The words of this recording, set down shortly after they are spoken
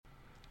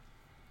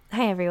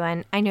Hi,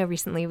 everyone. I know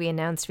recently we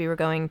announced we were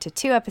going to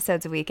 2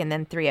 episodes a week and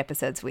then 3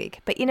 episodes a week.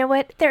 But you know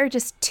what? There are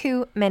just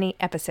too many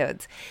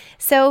episodes.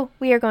 So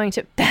we are going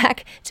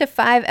back to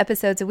 5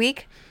 episodes a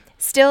week.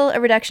 Still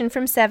a reduction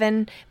from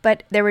 7,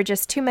 but there were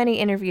just too many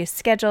interviews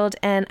scheduled,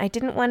 and I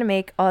didn't want to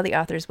make all the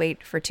authors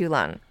wait for too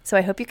long. So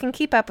I hope you can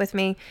keep up with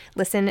me.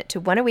 Listen to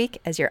 1 a week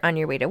as you're on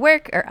your way to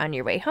work or on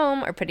your way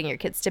home or putting your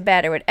kids to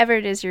bed or whatever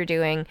it is you're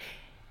doing.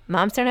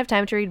 Moms Don't Have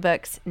Time to Read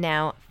Books,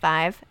 now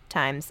 5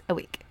 times a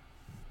week.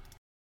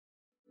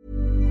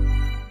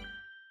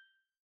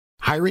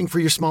 Hiring for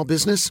your small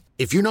business?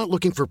 If you're not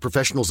looking for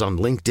professionals on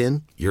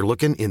LinkedIn, you're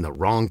looking in the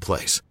wrong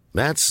place.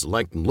 That's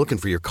like looking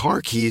for your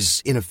car keys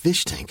in a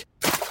fish tank.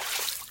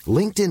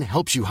 LinkedIn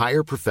helps you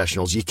hire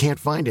professionals you can't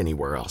find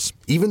anywhere else,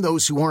 even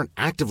those who aren't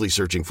actively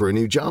searching for a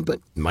new job but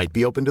might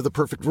be open to the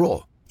perfect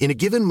role. In a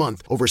given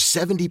month, over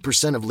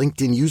 70% of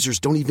LinkedIn users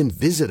don't even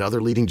visit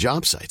other leading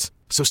job sites.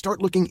 So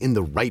start looking in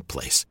the right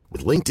place.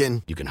 With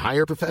LinkedIn, you can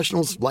hire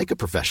professionals like a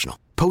professional.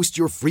 Post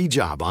your free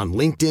job on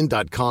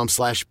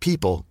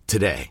linkedin.com/people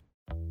today.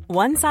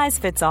 One size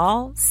fits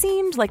all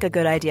seemed like a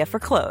good idea for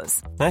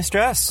clothes. Nice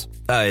dress.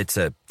 It's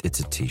a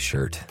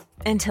t-shirt.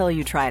 Until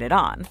you tried it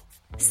on.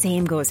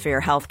 Same goes for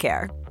your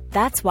healthcare.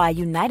 That's why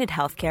United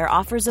Healthcare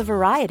offers a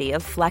variety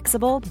of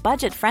flexible,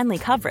 budget-friendly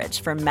coverage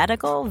for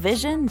medical,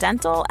 vision,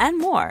 dental, and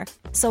more.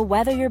 So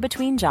whether you're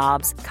between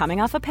jobs, coming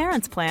off a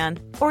parent's plan,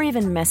 or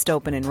even missed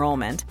open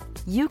enrollment,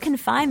 you can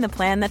find the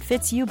plan that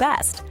fits you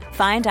best.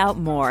 Find out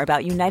more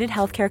about United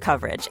Healthcare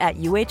coverage at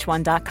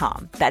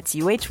uh1.com. That's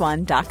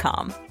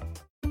uh1.com.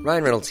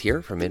 Ryan Reynolds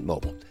here from Mint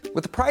Mobile.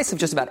 With the price of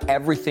just about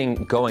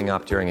everything going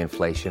up during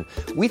inflation,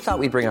 we thought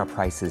we'd bring our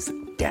prices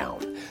down.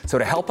 So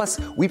to help us,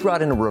 we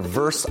brought in a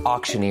reverse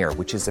auctioneer,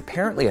 which is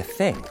apparently a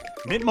thing.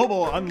 Mint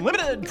Mobile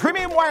Unlimited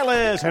Premium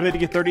Wireless. How to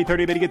get 30,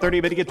 30, bit to get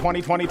 30, bit to get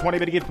 20, 20, 20,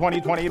 bit to get 20,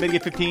 20, bit to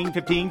get 15,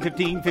 15,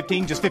 15,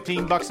 15, just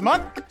 $15 a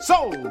month?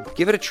 Sold!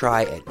 Give it a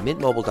try at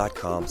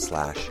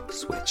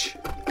mintmobile.com/switch.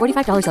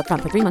 $45 up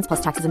front for 3 months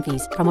plus taxes and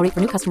fees. Promo rate for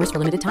new customers for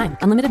limited time.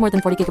 Unlimited more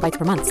than 40 gigabytes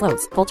per month.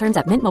 Slows full terms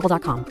at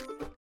mintmobile.com.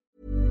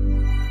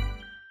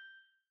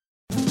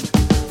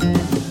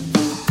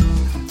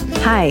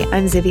 Hi,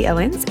 I'm Zibby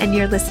Owens, and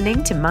you're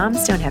listening to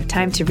Moms Don't Have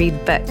Time to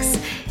Read Books.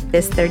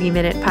 This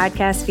 30-minute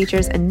podcast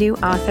features a new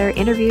author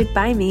interviewed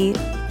by me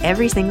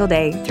every single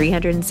day,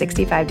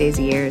 365 days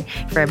a year,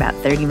 for about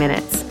 30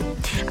 minutes.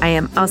 I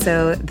am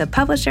also the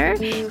publisher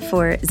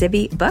for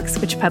Zibby Books,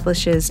 which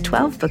publishes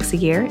 12 books a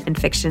year in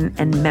fiction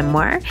and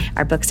memoir.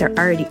 Our books are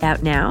already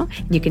out now.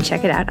 You can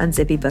check it out on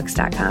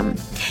zibbybooks.com.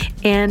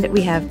 And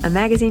we have a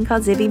magazine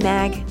called Zibby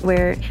Mag,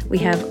 where we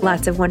have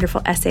lots of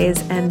wonderful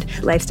essays and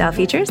lifestyle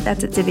features.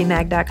 That's at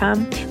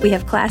zibbymag.com. We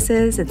have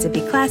classes at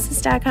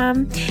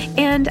zibbyclasses.com.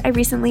 And I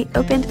recently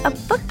opened a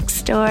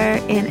bookstore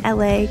in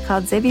LA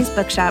called Zibby's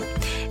Bookshop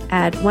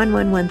at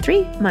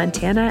 1113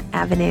 Montana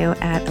Avenue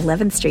at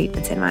 11th Street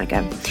in Santa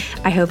Monica.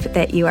 I hope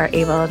that you are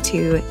able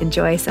to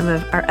enjoy some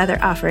of our other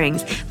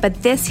offerings.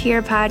 But this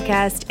here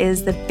podcast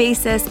is the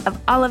basis of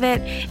all of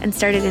it and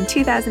started in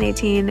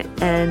 2018.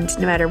 And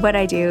no matter what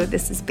I do,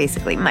 this is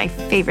basically my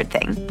favorite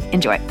thing.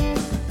 Enjoy.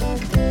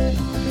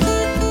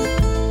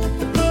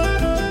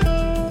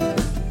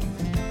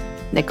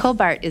 Nicole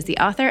Baart is the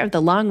author of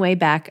The Long Way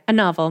Back, a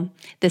novel.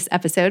 This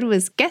episode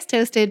was guest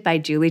hosted by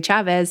Julie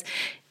Chavez,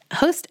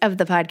 host of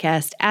the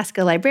podcast Ask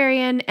a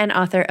Librarian and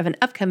author of an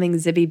upcoming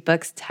Zibby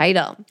Books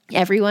title,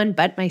 Everyone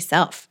But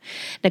Myself.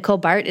 Nicole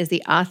Baart is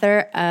the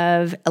author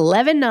of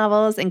 11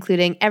 novels,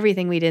 including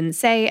Everything We Didn't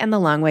Say and The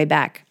Long Way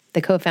Back.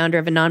 The co-founder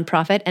of a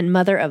nonprofit and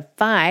mother of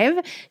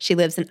 5, she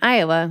lives in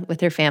Iowa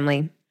with her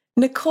family.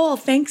 Nicole,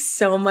 thanks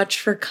so much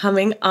for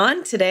coming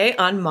on today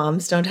on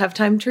Moms Don't Have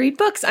Time to Read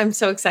Books. I'm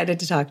so excited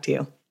to talk to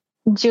you.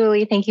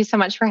 Julie, thank you so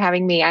much for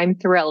having me. I'm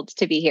thrilled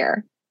to be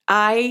here.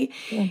 I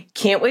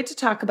can't wait to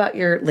talk about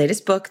your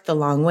latest book, The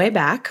Long Way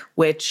Back,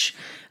 which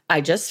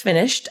I just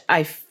finished.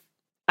 I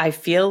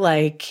feel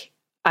like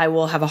I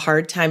will have a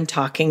hard time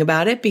talking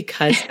about it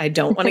because I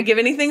don't want to give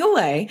anything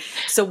away.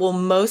 So we'll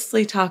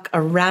mostly talk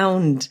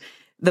around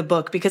the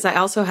book because I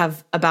also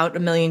have about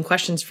 1 million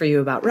questions for you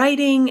about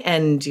writing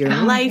and your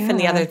life and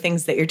the other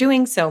things that you're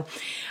doing. So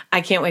I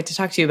can't wait to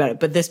talk to you about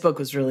it. But this book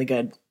was really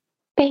good.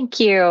 Thank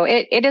you.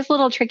 It is a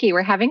little tricky.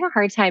 We're having a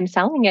hard time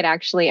selling it,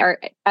 actually, or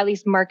at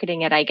least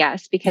marketing it, I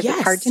guess, because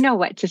It's hard to know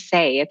what to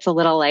say. It's a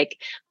little like,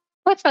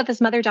 what's about this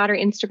mother-daughter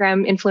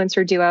Instagram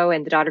influencer duo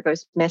and the daughter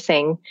goes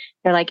missing?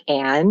 They're like,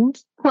 and?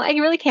 Well, I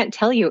really can't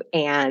tell you,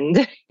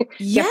 and.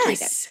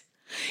 Yes.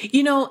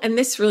 You know, and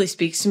this really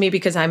speaks to me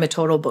because I'm a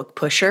total book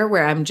pusher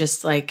where I'm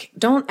just like,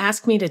 don't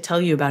ask me to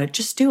tell you about it.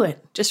 Just do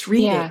it. Just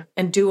read it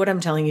and do what I'm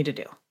telling you to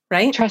do.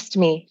 Right? Trust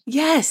me.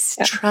 Yes.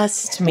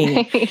 Trust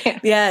me.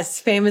 Yes.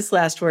 Famous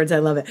last words. I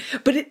love it.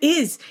 But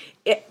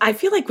I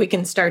feel like we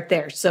can start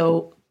there.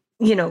 So,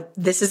 you know,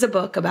 this is a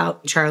book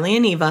about Charlie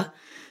and Eva.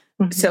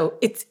 Mm-hmm. So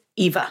it's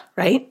Eva,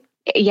 right?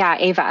 Yeah.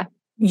 Ava.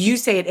 You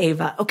say it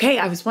Ava. Okay.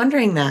 I was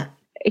wondering that.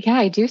 Yeah,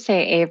 I do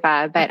say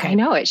Ava, but okay. I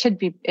know it should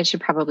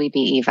probably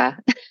be Eva.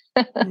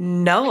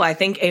 No, I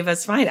think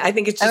Ava's fine. I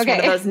think it's just one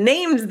of those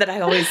names that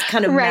I always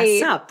kind of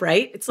mess up,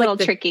 right? It's like a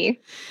little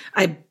tricky.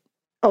 I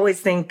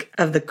always think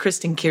of the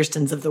Kristen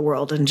Kirstens of the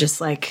world and just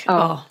like,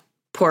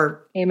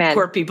 poor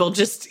people.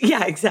 Just,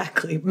 yeah,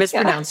 exactly.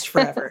 Mispronounced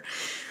forever.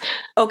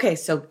 Okay,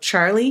 so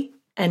Charlie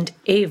and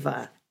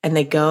Ava, and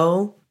they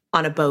go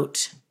on a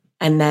boat,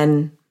 and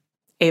then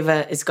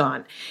Ava is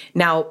gone.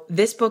 Now,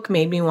 this book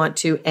made me want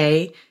to,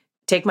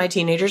 take my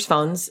teenagers'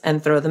 phones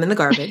and throw them in the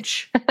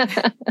garbage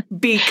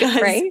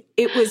because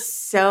it was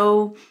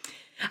so,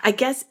 I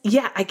guess,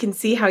 I can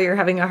see how you're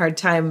having a hard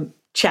time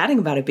chatting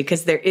about it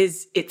because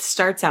it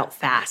starts out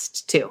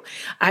fast too.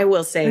 I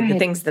will say the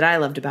things that I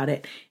loved about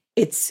it,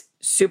 it's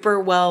super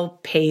well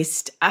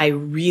paced. I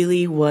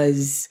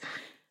was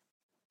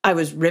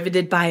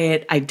riveted by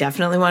it. I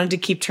definitely wanted to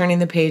keep turning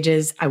the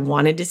pages. I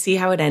wanted to see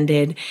how it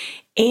ended.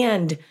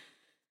 And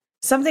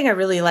something I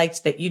really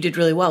liked that you did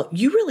really well,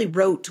 you really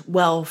wrote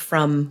well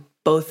from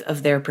both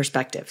of their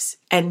perspectives.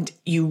 And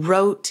you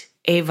wrote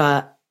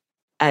Ava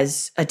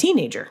as a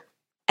teenager.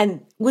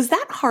 And was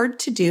that hard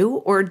to do,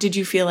 or did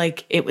you feel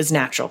like it was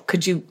natural?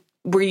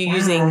 Were you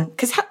using,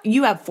 because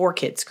you have 4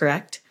 kids,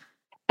 correct?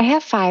 I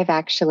have 5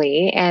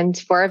 actually, and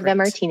 4 of them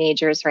are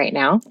teenagers right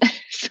now.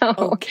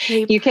 So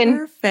you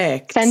can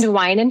send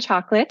wine and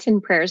chocolate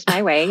and prayers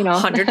my way,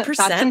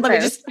 100%. Let me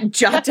just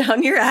jot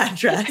down your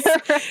address.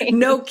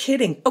 No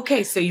kidding.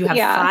 Okay. So you have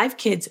 5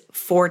 kids,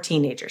 4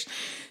 teenagers.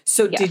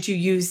 So did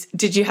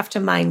you have to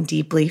mine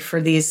deeply for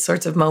these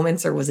sorts of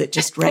moments, or was it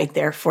just right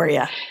there for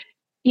you?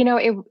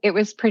 It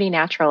was pretty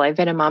natural. I've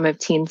been a mom of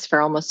teens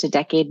for almost a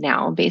decade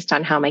now, based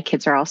on how my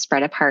kids are all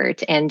spread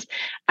apart. And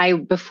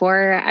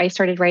before I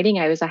started writing,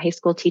 I was a high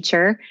school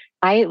teacher.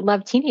 I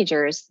love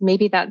teenagers.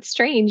 Maybe that's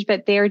strange,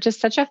 but they are just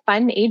such a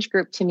fun age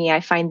group to me. I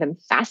find them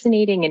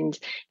fascinating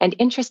and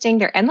interesting.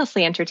 They're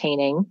endlessly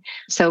entertaining.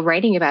 So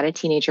writing about a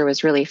teenager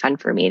was really fun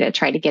for me to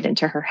try to get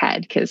into her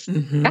head because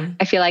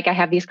I feel like I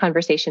have these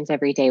conversations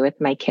every day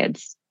with my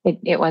kids.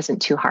 It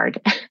wasn't too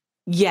hard.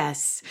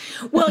 Yes.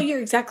 Well,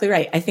 you're exactly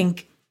right. I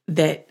think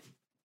that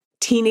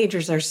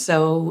teenagers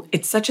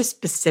it's such a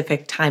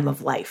specific time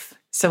of life.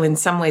 So in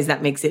some ways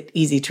that makes it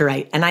easy to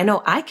write. And I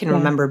know I can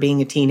remember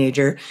being a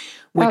teenager,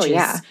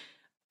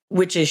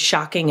 which is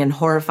shocking and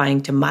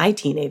horrifying to my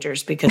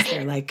teenagers because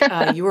they're like,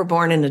 you were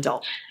born an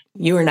adult.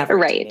 You were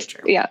never a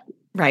teenager. Yeah.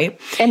 Right.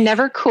 And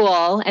never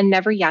cool and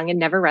never young and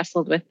never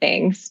wrestled with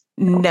things.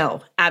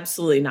 No,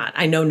 absolutely not.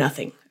 I know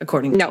nothing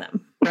according to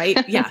them.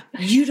 Right. Yeah.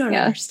 You don't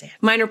understand.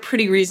 Mine are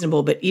pretty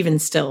reasonable, but even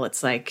still,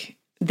 it's like,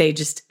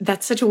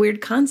 that's such a weird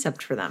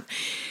concept for them.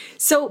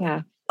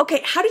 So,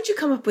 okay, how did you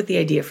come up with the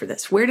idea for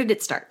this? Where did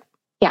it start?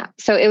 Yeah,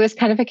 so it was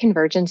kind of a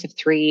convergence of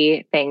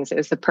 3 things. It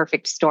was the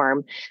perfect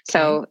storm.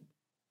 So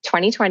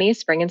 2020,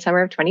 spring and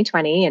summer of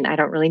 2020, and I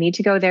don't really need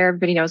to go there.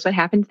 Everybody knows what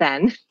happened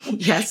then.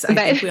 Yes, I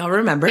think we all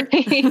remember.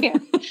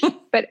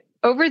 But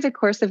over the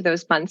course of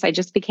those months, I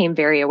just became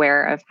very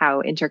aware of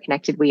how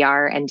interconnected we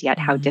are and yet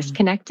how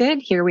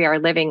disconnected. Here we are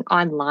living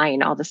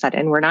online all of a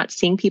sudden. We're not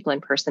seeing people in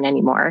person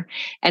anymore.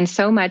 And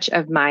so much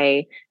of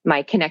my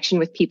connection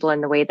with people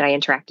and the way that I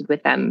interacted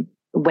with them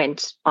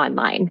went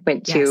online,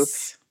 went to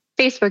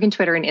Facebook and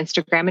Twitter and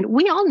Instagram. And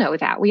we all know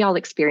that. We all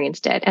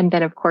experienced it. And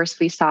then, of course,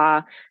 we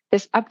saw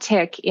this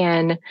uptick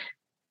in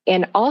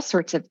all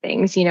sorts of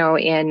things,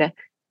 in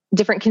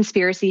different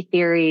conspiracy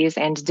theories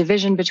and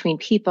division between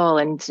people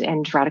and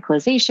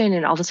radicalization.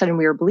 And all of a sudden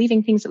we were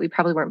believing things that we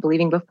probably weren't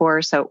believing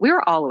before. So we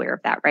were all aware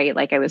of that, right?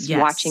 Like I was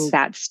watching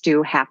that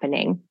stew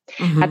happening.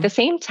 At the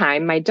same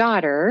time, my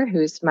daughter,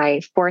 who's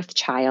my 4th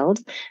child,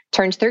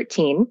 turned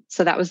 13.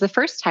 So that was the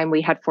first time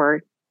we had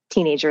 4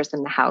 teenagers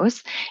in the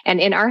house. And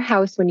in our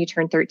house, when you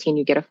turn 13,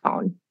 you get a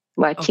phone.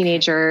 Well, a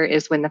teenager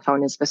is when the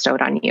phone is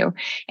bestowed on you.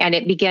 And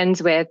it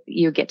begins with,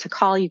 you get to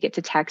call, you get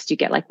to text, you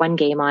get like 1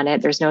 game on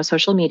it. There's no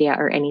social media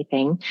or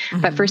anything.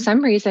 But for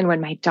some reason,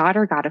 when my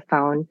daughter got a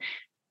phone,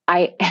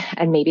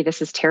 and maybe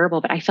this is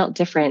terrible, but I felt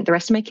different. The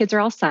rest of my kids are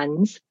all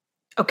sons.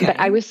 Okay. But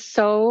I was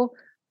so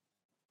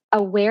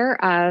aware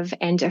of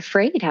and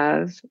afraid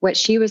of what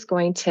she was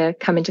going to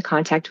come into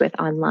contact with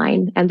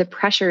online and the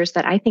pressures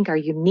that I think are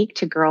unique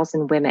to girls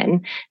and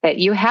women, that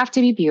you have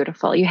to be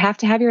beautiful. You have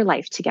to have your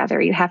life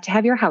together. You have to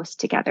have your house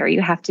together.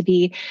 You have to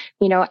be,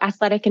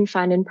 athletic and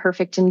fun and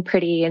perfect and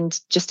pretty and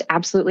just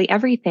absolutely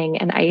everything.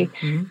 And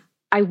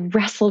I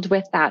wrestled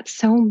with that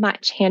so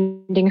much,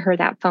 handing her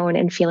that phone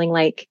and feeling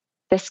like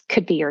this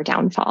could be your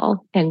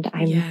downfall. And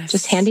I'm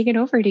just handing it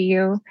over to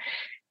you.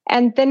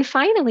 And then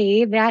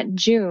finally, that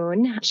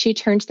June, she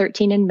turned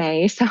 13 in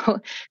May. So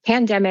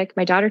pandemic,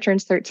 my daughter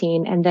turns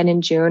 13. And then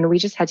in June, we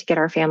just had to get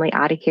our family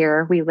out of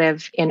here. We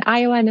live in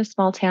Iowa in a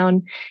small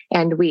town,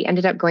 and we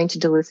ended up going to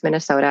Duluth,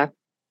 Minnesota.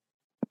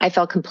 I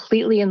fell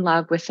completely in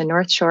love with the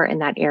North Shore in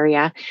that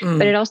area,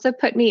 but it also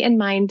put me in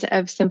mind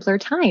of simpler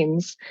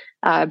times.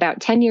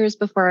 About 10 years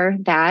before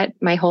that,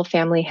 my whole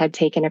family had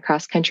taken a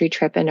cross-country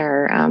trip in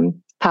our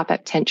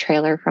pop-up tent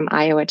trailer from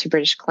Iowa to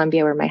British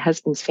Columbia, where my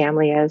husband's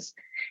family is.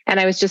 And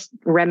I was just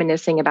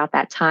reminiscing about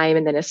that time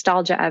and the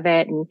nostalgia of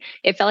it. And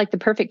it felt like the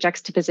perfect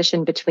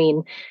juxtaposition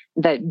between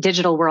the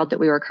digital world that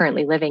we were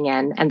currently living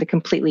in and the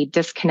completely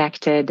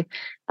disconnected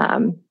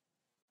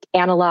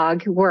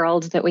analog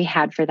world that we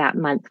had for that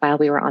month while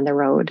we were on the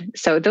road.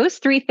 So those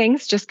three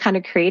things just kind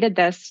of created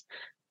this,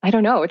 I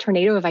don't know, a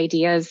tornado of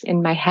ideas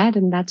in my head.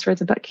 And that's where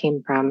the book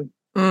came from.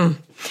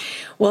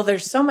 Well,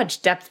 there's so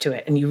much depth to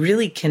it, and you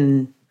really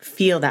can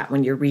feel that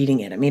when you're reading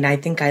it. I mean, I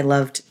think I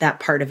loved that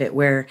part of it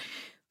where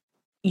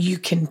you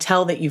can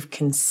tell that you've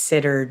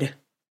considered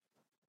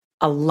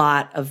a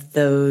lot of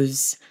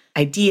those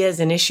ideas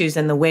and issues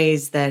and the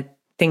ways that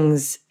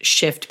things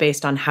shift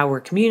based on how we're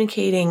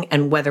communicating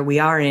and whether we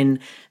are in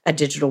a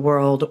digital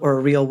world or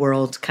a real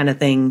world kind of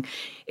thing.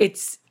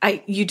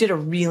 You did a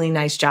really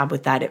nice job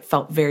with that. It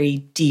felt very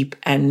deep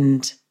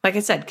and, like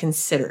I said,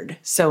 considered.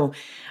 So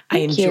I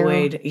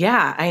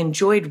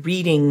enjoyed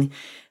reading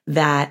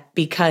that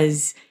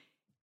because,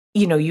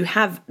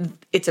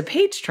 it's a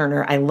page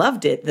turner. I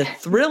loved it. The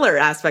thriller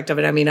aspect of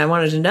it. I mean, I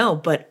wanted to know,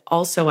 but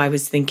also I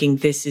was thinking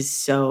this is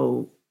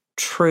so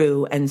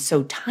true and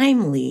so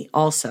timely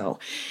also.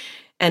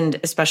 And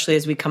especially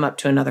as we come up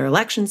to another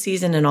election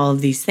season and all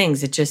of these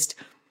things, it just,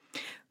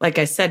 like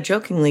I said,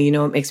 jokingly,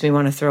 it makes me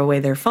want to throw away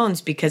their phones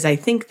because I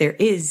think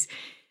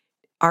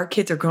our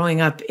kids are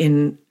growing up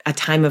in a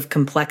time of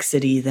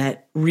complexity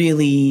that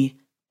really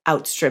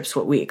outstrips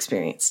what we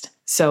experienced.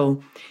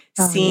 So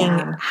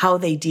seeing how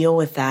they deal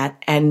with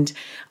that. And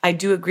I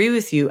do agree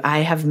with you. I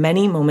have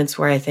many moments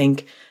where I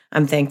think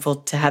I'm thankful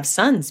to have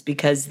sons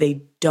because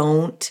they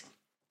don't,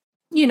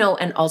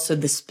 and also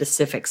the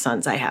specific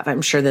sons I have.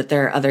 I'm sure that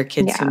there are other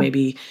kids who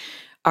maybe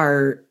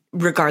are,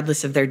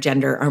 regardless of their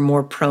gender, are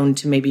more prone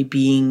to maybe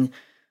being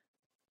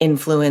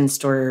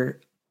influenced or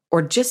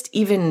just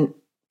even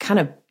kind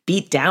of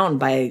beat down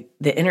by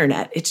the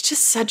internet. It's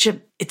just such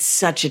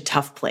a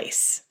tough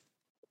place.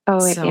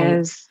 Oh, it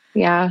is.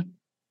 Yeah.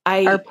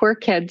 Our poor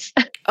kids.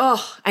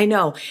 Oh, I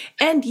know.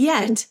 And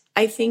yet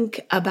I think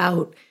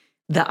about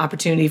the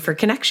opportunity for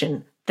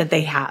connection that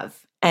they have.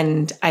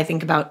 And I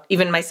think about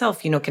even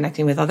myself,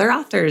 connecting with other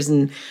authors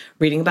and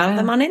reading about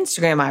them on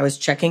Instagram. I was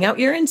checking out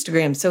your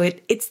Instagram. So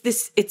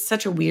it's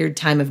such a weird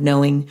time of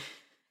knowing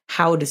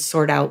how to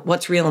sort out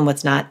what's real and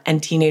what's not.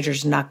 And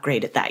teenagers are not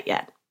great at that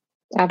yet.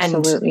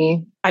 Absolutely.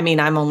 And, I mean,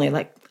 I'm only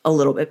like a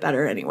little bit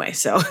better anyway.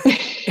 So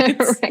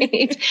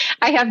right.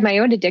 I have my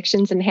own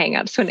addictions and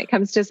hangups when it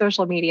comes to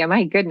social media.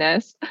 My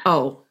goodness.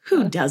 Oh,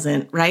 who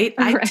doesn't, right?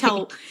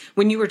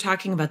 When you were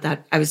talking about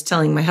that, I was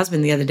telling my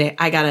husband the other day,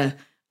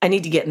 I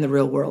need to get in the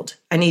real world.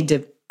 I need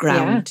to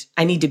ground.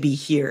 I need to be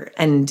here.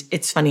 And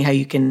it's funny how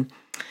you can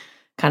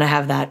kind of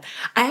have that.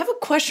 I have a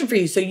question for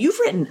you. So you've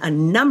written a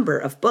number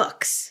of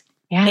books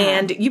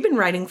and you've been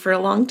writing for a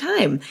long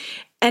time.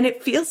 And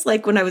it feels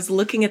like when I was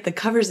looking at the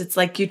covers, it's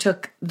like you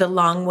took the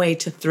long way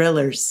to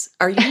thrillers.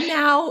 Are you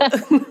now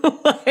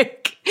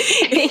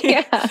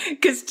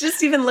because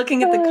just even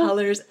looking at the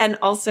colors and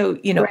also,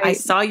 I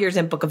saw yours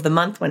in Book of the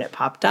Month when it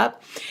popped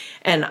up.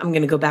 And I'm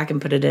going to go back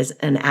and put it as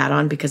an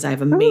add-on because I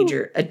have a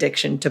major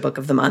addiction to Book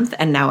of the Month.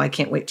 And now I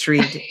can't wait to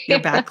read your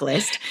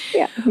backlist.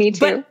 Yeah, me too.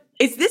 But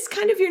is this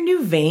kind of your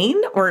new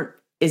vein or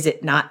is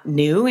it not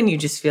new and you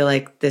just feel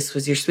like this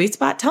was your sweet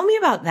spot? Tell me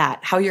about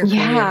that, how your career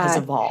has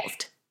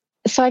evolved.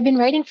 So I've been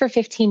writing for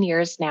 15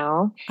 years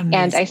now. Amazing.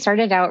 And I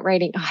started out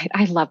writing. Oh,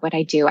 I love what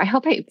I do. I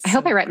hope I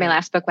write my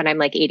last book when I'm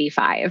like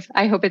 85.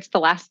 I hope it's the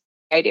last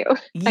I do.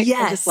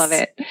 Yes. I just love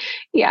it.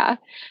 Yeah.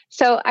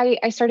 So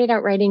I started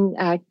out writing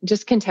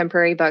just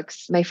contemporary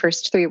books. My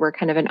first three were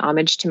kind of an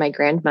homage to my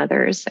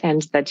grandmothers.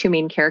 And the two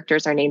main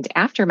characters are named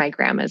after my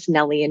grandmas,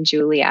 Nellie and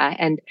Julia.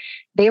 And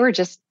they were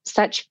just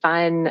such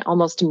fun,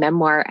 almost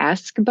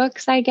memoir-esque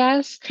books, I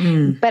guess.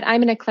 But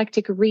I'm an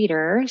eclectic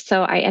reader.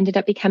 So I ended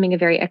up becoming a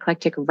very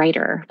eclectic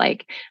writer.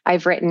 Like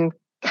I've written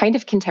kind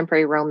of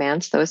contemporary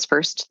romance, those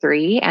first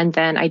three. And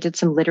then I did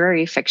some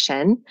literary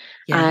fiction.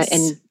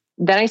 And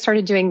then I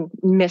started doing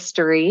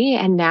mystery,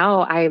 and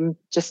now I'm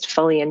just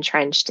fully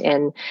entrenched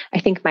in, I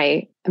think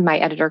my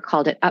editor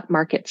called it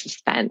upmarket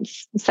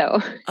suspense. So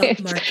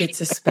upmarket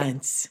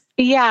suspense.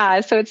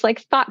 Yeah. So it's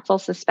like thoughtful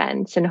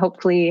suspense, and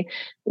hopefully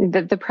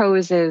the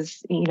prose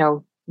is,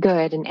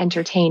 good and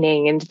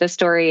entertaining. And the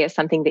story is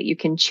something that you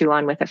can chew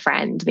on with a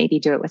friend, maybe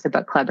do it with a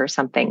book club or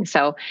something.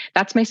 So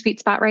that's my sweet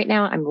spot right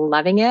now. I'm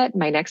loving it.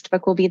 My next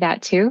book will be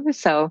that too.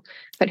 So,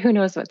 but who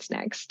knows what's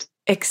next?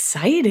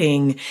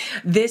 Exciting.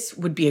 This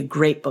would be a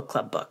great book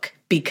club book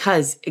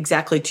because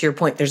exactly to your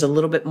point, there's a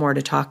little bit more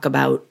to talk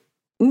about.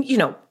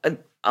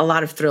 A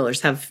lot of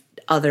thrillers have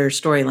other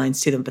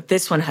storylines to them, but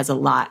this one has a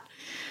lot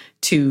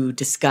to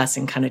discuss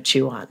and kind of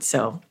chew on.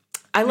 So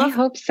I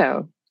hope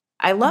so.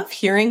 I love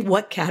hearing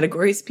what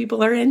categories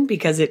people are in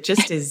because it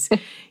just is,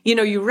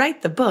 you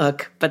write the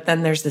book, but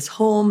then there's this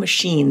whole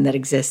machine that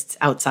exists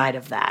outside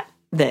of that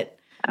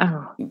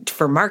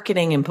for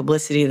marketing and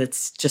publicity,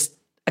 that's just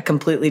a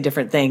completely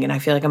different thing. And I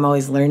feel like I'm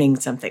always learning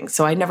something.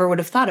 So I never would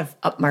have thought of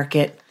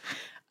upmarket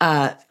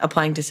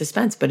applying to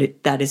suspense,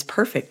 but that is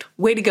perfect.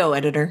 Way to go,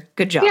 editor.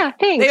 Good job. Yeah,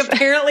 thanks. They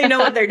apparently know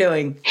what they're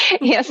doing.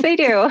 Yes, they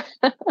do.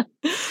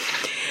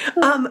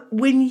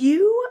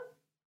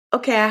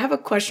 Okay, I have a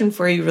question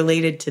for you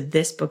related to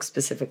this book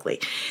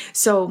specifically.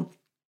 So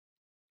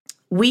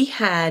we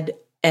had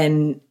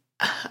I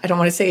don't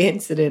want to say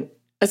incident,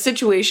 a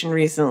situation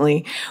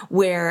recently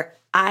where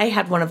I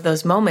had one of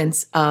those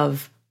moments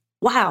of,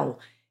 wow,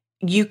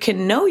 you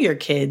can know your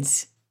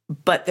kids,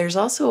 but there's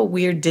also a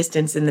weird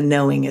distance in the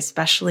knowing,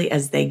 especially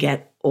as they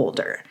get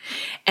older.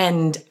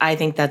 And I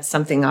think that's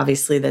something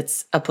obviously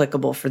that's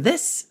applicable for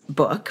this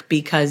book,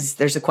 because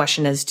there's a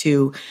question as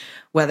to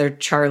whether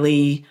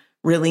Charlie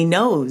really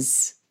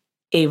knows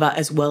Ava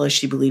as well as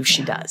she believes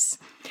she does.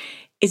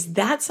 Is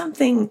that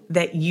something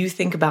that you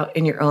think about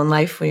in your own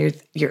life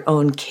with your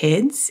own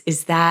kids?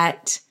 Is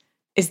that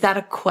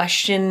a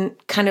question,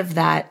 kind of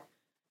that,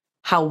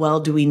 how well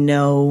do we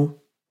know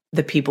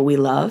the people we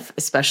love,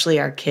 especially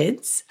our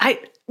kids?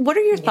 What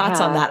are your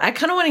thoughts on that? I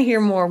kind of want to hear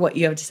more what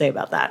you have to say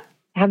about that.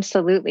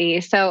 Absolutely.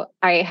 So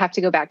I have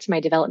to go back to my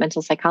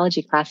developmental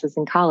psychology classes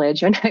in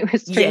college when I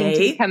was training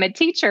to become a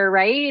teacher,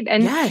 right?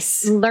 And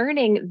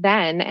learning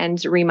then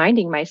and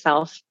reminding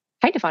myself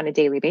kind of on a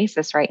daily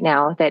basis right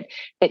now that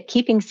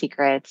keeping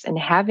secrets and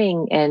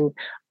having an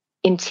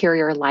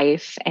interior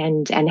life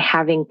and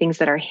having things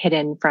that are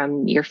hidden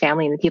from your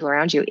family and the people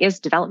around you is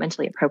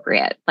developmentally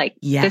appropriate. Like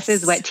this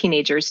is what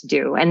teenagers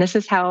do. And this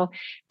is how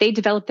they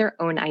develop their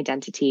own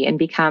identity and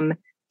become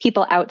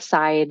people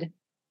outside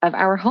of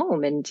our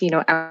home and,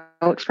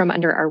 out from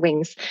under our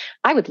wings.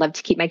 I would love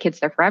to keep my kids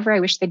there forever.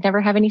 I wish they'd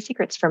never have any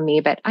secrets from me,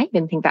 but I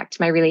even think back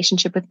to my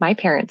relationship with my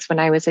parents when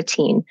I was a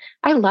teen.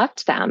 I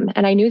loved them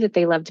and I knew that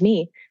they loved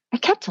me. I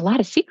kept a lot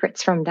of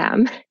secrets from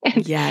them.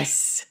 And yeah.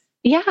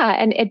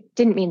 And it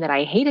didn't mean that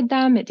I hated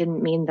them. It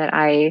didn't mean that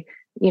I,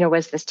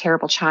 was this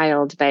terrible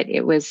child, but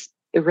it was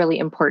really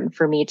important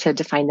for me to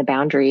define the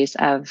boundaries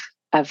of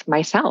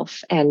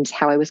myself and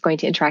how I was going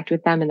to interact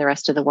with them and the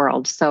rest of the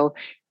world. So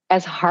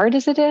as hard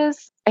as it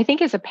is, I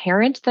think as a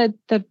parent,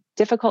 the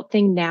difficult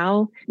thing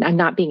now, I'm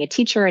not being a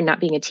teacher and not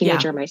being a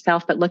teenager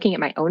myself, but looking at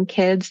my own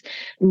kids,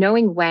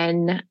 knowing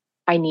when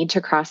I need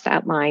to cross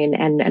that line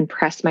and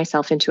press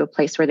myself into a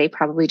place where they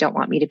probably don't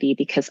want me to be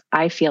because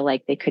I feel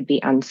like they could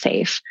be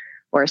unsafe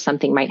or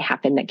something might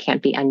happen that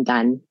can't be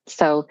undone.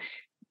 So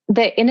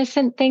the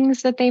innocent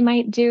things that they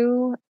might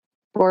do,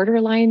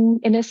 borderline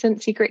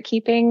innocent secret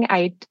keeping,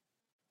 I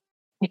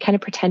kind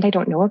of pretend I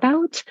don't know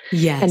about.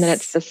 Yes. And then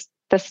it's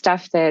the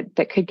stuff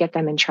that could get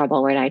them in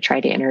trouble when I try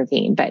to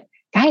intervene. But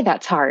guy,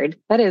 that's hard.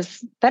 That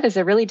is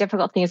a really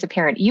difficult thing as a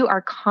parent. You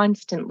are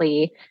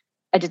constantly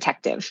a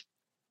detective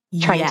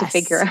trying to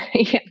figure out.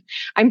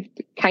 I'm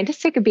kind of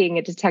sick of being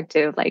a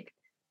detective. Like,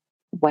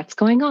 what's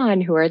going on?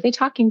 Who are they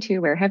talking to?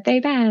 Where have they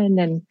been?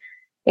 And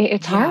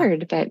it's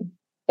hard, but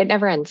it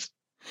never ends.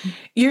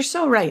 You're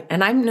so right.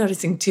 And I'm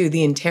noticing too,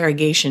 the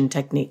interrogation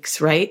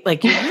techniques, right?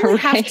 Like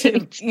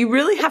you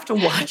really have to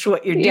watch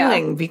what you're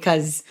doing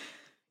because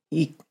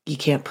you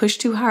can't push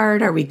too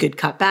hard. Are we good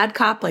cop, bad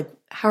cop? Like,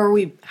 how are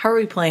we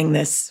playing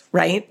this?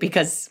 Right?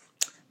 Because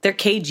they're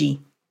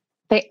cagey.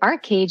 They are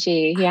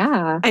cagey.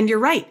 Yeah. And you're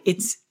right.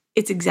 It's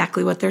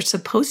exactly what they're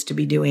supposed to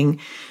be doing,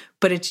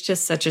 but it's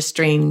just such a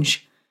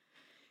strange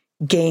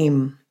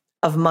game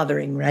of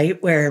mothering,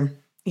 right? Where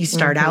you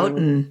start out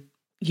and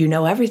you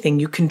know everything,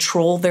 you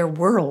control their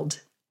world,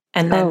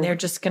 and then they're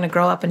just going to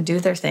grow up and do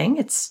their thing.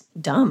 It's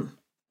dumb.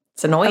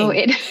 It's annoying. Oh,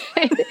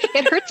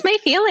 it hurts my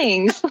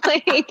feelings.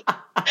 Like,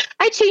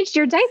 I changed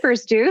your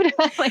diapers, dude.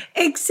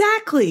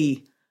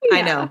 Exactly. Yeah.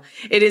 I know.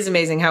 It is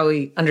amazing how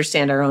we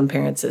understand our own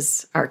parents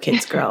as our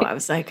kids grow. I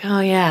was like,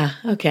 oh yeah,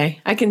 okay.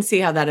 I can see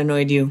how that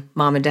annoyed you,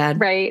 mom and dad.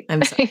 Right.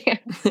 I'm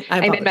sorry.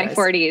 I'm in my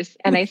 40s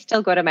and I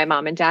still go to my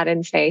mom and dad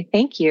and say,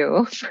 thank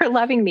you for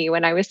loving me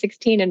when I was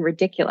 16 and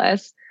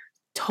ridiculous.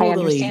 Totally. I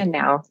understand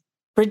now.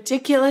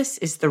 Ridiculous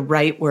is the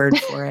right word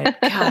for it.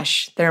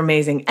 Gosh, they're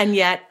amazing. And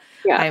yet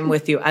I'm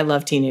with you. I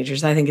love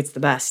teenagers. I think it's the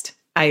best.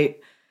 I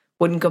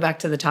wouldn't go back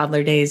to the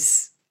toddler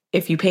days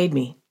if you paid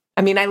me.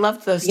 I mean, I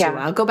loved those too.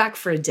 I'll go back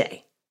for a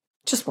day.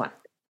 Just one.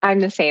 I'm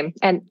the same.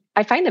 And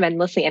I find them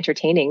endlessly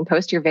entertaining.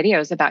 Post your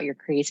videos about your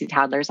crazy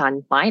toddlers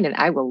online and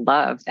I will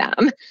love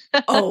them.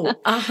 Oh,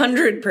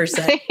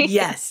 100%.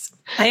 Yes.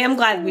 I am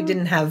glad we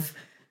didn't have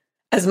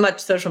as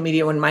much social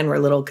media when mine were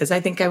little, because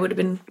I think I would have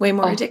been way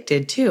more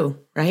addicted too,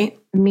 right?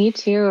 Me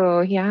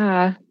too.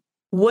 Yeah.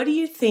 What do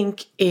you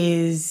think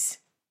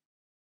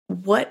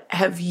what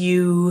have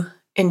you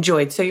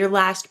enjoyed? So your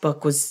last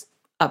book was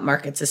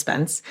upmarket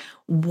suspense.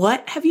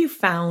 What have you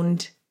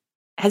found?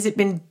 Has it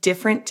been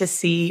different to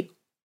see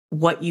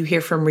what you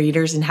hear from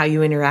readers and how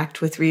you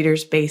interact with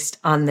readers based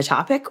on the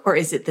topic, or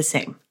is it the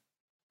same?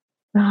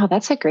 Oh,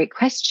 that's a great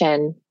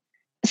question.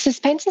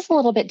 Suspense is a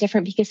little bit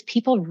different because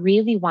people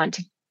really want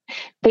to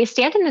they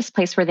stand in this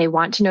place where they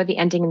want to know the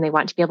ending and they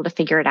want to be able to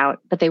figure it out,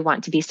 but they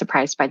want to be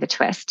surprised by the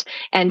twist.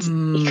 And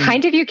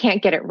kind of you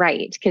can't get it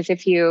right, because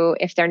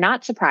if they're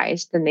not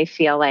surprised, then they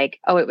feel like,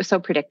 oh, it was so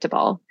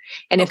predictable.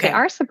 And if they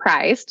are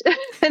surprised,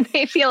 then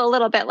they feel a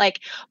little bit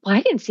like, well,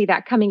 I didn't see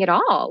that coming at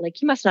all.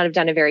 Like, you must not have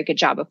done a very good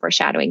job of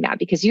foreshadowing that,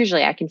 because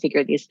usually I can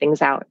figure these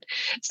things out.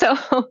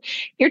 So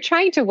you're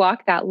trying to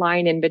walk that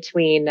line in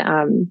between.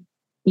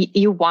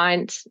 You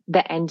want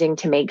the ending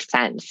to make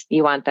sense.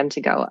 You want them to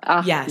go,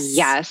 oh,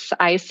 yes,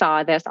 I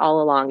saw this all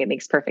along. It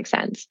makes perfect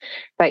sense.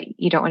 But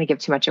you don't want to give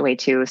too much away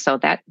too. So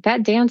that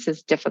dance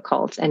is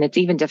difficult. And it's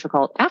even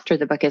difficult after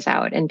the book is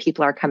out and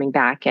people are coming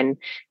back and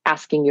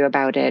asking you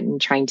about it and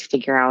trying to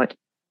figure out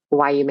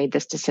why you made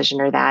this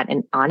decision or that.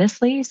 And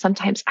honestly,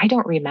 sometimes I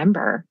don't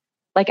remember.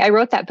 Like, I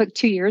wrote that book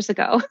 2 years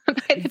ago.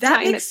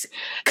 That makes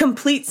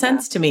complete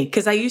sense to me,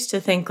 because I used to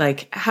think,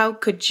 like, how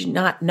could you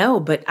not know?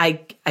 But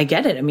I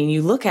get it. I mean,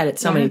 you look at it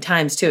so many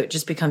times too, it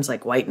just becomes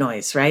like white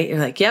noise, right? You're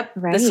like, yep,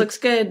 this looks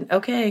good.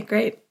 Okay,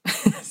 great.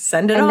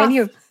 Send it off.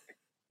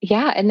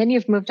 And then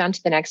you've moved on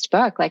to the next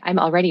book. Like, I'm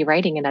already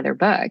writing another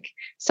book.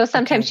 So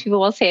sometimes people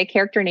will say a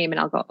character name and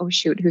I'll go, oh,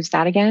 shoot, who's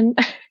that again?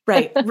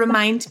 Right.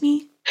 Remind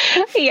me.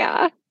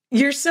 Yeah.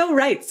 You're so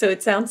right. So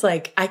it sounds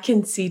like I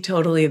can see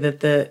totally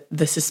that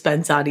the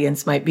suspense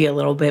audience might be a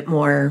little bit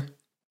more,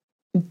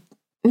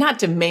 not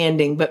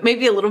demanding, but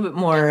maybe a little bit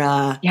more,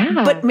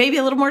 but maybe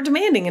a little more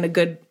demanding in a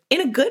good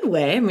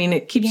way. I mean,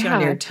 it keeps you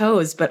on your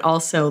toes, but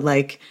also,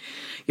 like,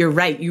 you're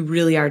right. You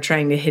really are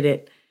trying to hit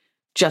it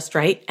just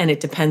right. And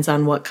it depends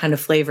on what kind of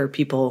flavor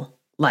people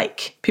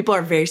like. People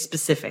are very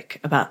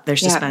specific about their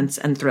suspense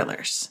and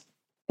thrillers.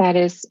 That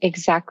is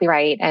exactly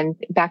right. And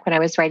back when I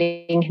was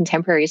writing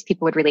contemporaries,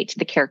 people would relate to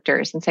the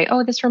characters and say,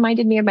 oh, this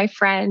reminded me of my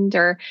friend,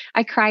 or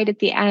I cried at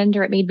the end,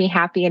 or it made me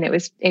happy. And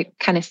it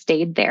kind of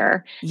stayed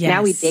there. Yes.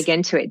 Now we dig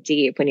into it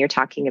deep when you're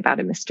talking about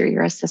a mystery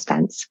or a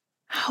suspense.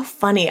 How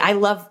funny. I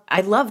love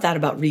that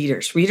about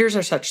readers. Readers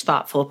are such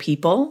thoughtful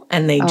people,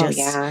 and they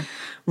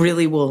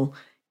really will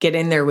get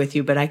in there with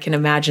you. But I can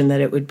imagine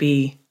that it would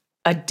be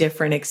a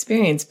different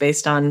experience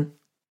based on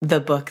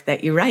the book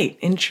that you write.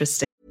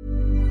 Interesting.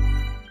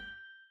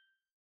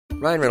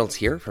 Ryan Reynolds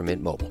here from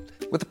Mint Mobile.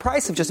 With the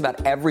price of just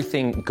about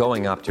everything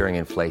going up during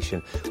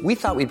inflation, we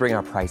thought we'd bring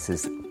our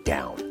prices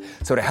down.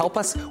 So to help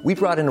us, we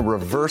brought in a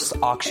reverse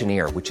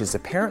auctioneer, which is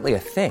apparently a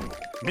thing.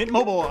 Mint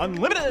Mobile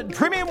Unlimited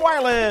Premium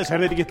Wireless. How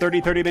to get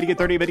 30, 30, bit to get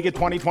 30, bit to get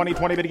 20, 20,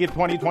 20, bit to get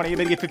 20, 20,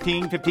 bit to get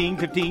 15, 15,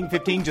 15,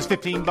 15, just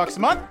 $15 a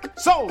month?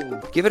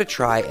 Sold! Give it a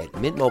try at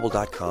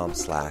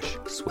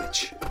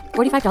mintmobile.com/switch.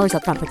 $45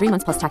 up front for 3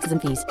 months plus taxes and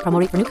fees. Promo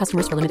rate for new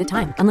customers for limited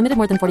time. Unlimited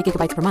more than 40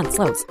 gigabytes per month.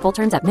 Slows full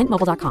terms at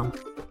mintmobile.com.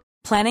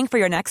 Planning for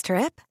your next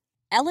trip?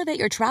 Elevate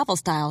your travel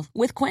style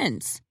with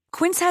Quince.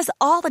 Quince has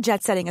all the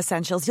jet-setting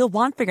essentials you'll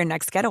want for your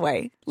next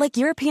getaway, like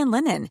European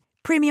linen,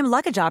 premium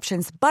luggage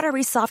options,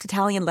 buttery soft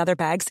Italian leather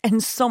bags,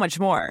 and so much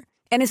more.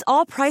 And is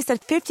all priced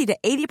at 50 to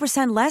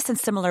 80% less than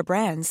similar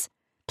brands.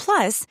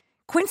 Plus,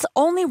 Quince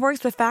only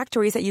works with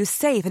factories that use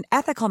safe and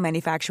ethical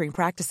manufacturing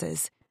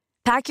practices.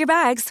 Pack your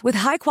bags with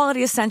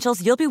high-quality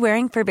essentials you'll be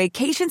wearing for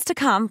vacations to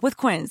come with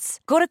Quince.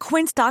 Go to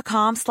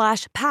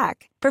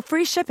quince.com/pack for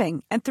free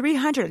shipping and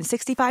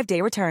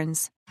 365-day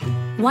returns.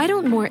 Why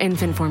don't more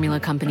infant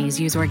formula companies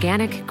use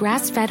organic,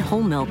 grass-fed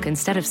whole milk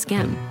instead of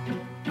skim?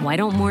 Why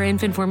don't more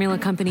infant formula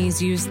companies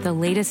use the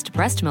latest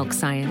breast milk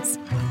science?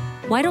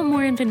 Why don't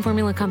more infant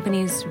formula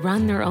companies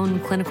run their own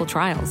clinical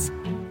trials?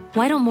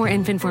 Why don't more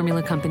infant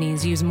formula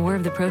companies use more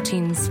of the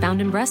proteins found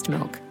in breast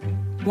milk?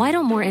 Why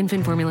don't more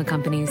infant formula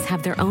companies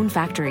have their own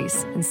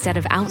factories instead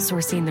of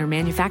outsourcing their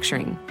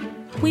manufacturing?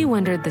 We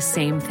wondered the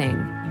same thing.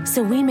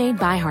 So we made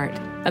Baart,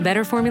 a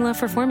better formula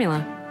for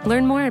formula.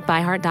 Learn more at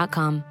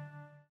byheart.com.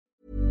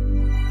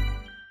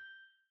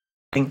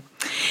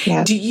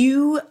 Yeah. Do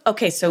you want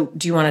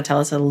to tell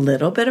us a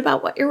little bit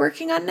about what you're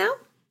working on now?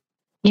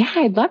 Yeah,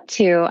 I'd love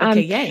to.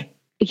 Okay, yay.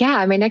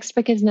 Yeah, my next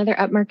book is another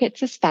upmarket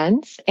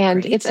suspense.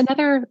 And Great.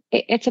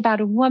 it's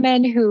about a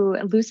woman who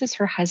loses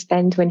her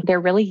husband when they're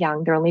really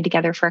young. They're only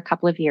together for a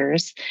couple of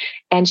years.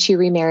 And she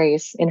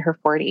remarries in her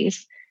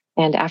 40s.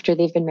 And after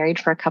they've been married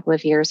for a couple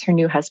of years, her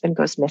new husband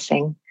goes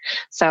missing.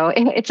 So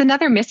it's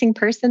another missing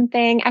person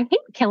thing. I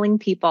hate killing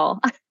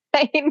people.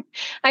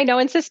 I know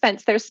in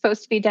suspense, there's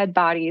supposed to be dead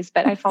bodies,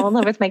 but I fall in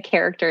love with my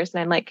characters and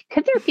I'm like,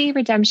 could there be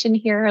redemption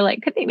here?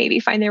 Like, could they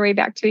maybe find their way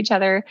back to each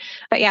other?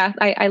 But yeah,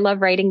 I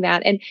love writing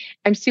that. And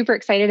I'm super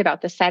excited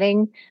about the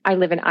setting. I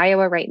live in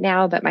Iowa right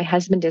now, but my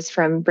husband is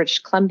from British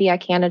Columbia,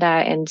 Canada,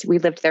 and we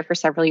lived there for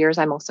several years.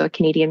 I'm also a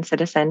Canadian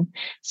citizen.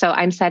 So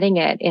I'm setting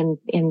it in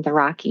the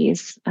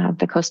Rockies,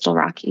 the coastal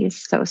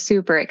Rockies. So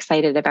super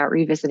excited about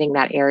revisiting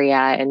that area.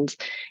 And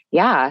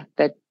yeah,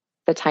 the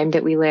time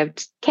that we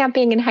lived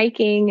camping and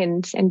hiking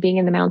and being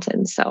in the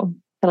mountains. So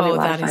that'll be a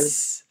lot of fun.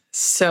 Is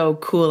so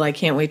cool. I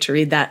can't wait to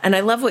read that. And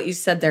I love what you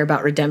said there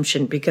about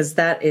redemption, because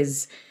that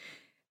is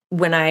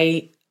when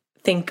I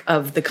think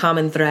of the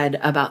common thread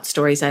about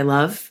stories I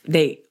love,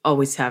 they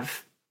always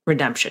have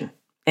redemption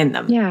in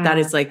them. Yeah. That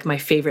is like my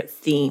favorite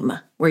theme,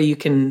 where you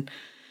can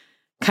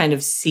kind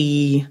of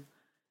see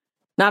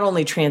not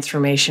only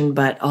transformation,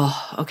 but,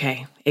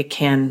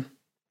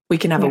 we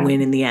can have a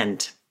win in the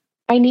end.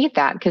 I need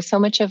that because so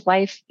much of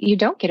life, you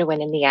don't get a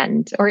win in the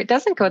end, or it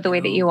doesn't go the way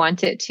that you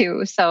want it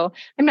to. So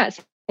I'm not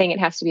saying it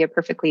has to be a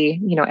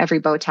perfectly, every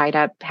bow tied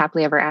up,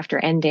 happily ever after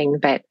ending,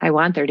 but I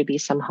want there to be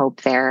some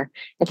hope there.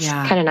 It's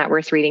kind of not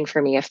worth reading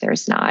for me if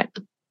there's not.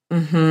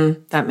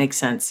 Mm-hmm. That makes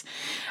sense.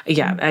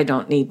 Yeah, I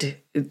don't need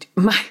to.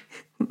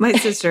 My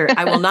sister,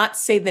 I will not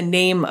say the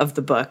name of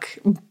the book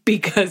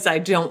because I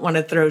don't want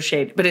to throw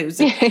shade, but it was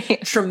a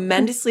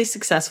tremendously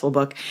successful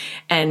book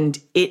and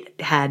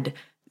it had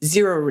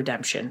zero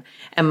redemption.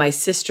 And my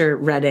sister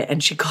read it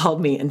and she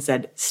called me and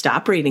said,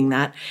 stop reading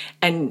that.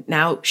 And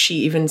now she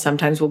even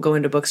sometimes will go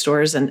into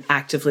bookstores and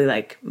actively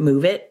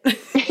move it,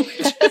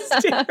 which is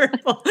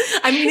terrible.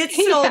 I mean, it's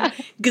sold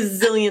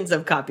gazillions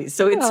of copies,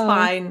 so it's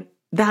fine.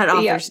 That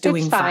author's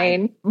doing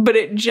fine. But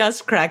it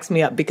just cracks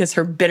me up because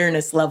her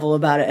bitterness level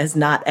about it has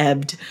not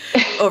ebbed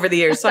over the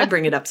years. So I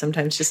bring it up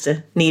sometimes just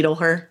to needle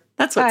her.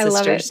 That's what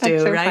sisters do,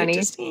 so right? Funny.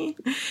 Just,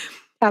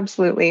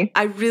 Absolutely.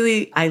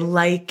 I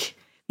like,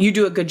 you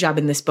do a good job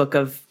in this book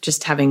of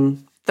just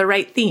having the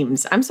right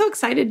themes. I'm so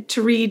excited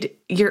to read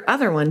your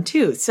other one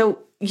too. So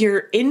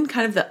you're in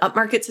kind of the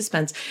upmarket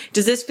suspense.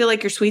 Does this feel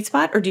like your sweet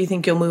spot or do you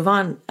think you'll move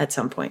on at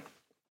some point?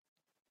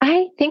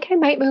 I think I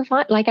might move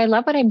on. I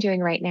love what I'm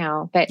doing right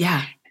now, but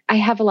I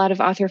have a lot of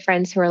author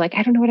friends who are like,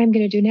 I don't know what I'm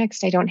going to do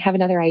next. I don't have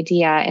another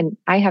idea. And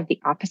I have the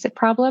opposite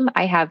problem.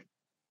 I have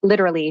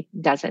literally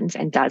dozens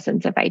and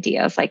dozens of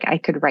ideas. I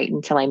could write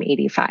until I'm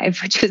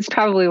 85, which is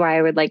probably why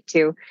I would like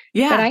to.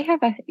 Yeah. But I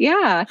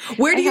have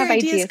Where do your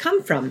ideas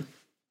come from?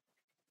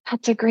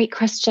 That's a great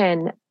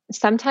question.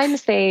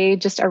 Sometimes they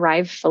just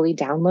arrive fully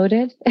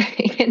downloaded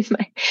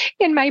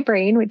in my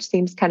brain, which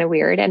seems kind of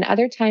weird. And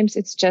other times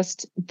it's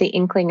just the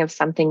inkling of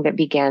something that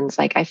begins.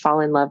 I fall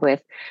in love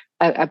with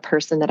a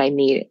person that I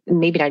meet,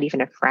 maybe not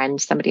even a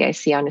friend, somebody I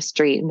see on a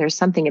street. And there's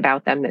something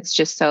about them that's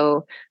just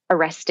so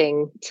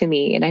arresting to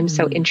me. And I'm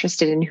so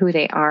interested in who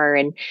they are.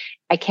 And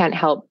I can't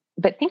help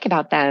but think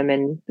about them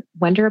and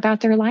wonder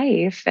about their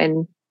life.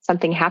 And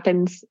something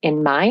happens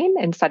in mine.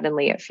 And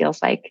suddenly it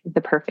feels like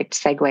the perfect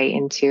segue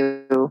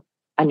into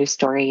a new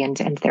story and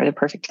they're the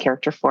perfect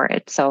character for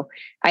it. So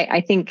I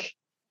think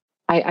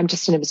I'm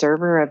just an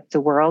observer of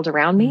the world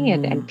around me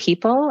and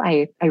people.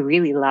 I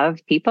really love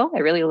people. I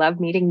really love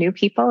meeting new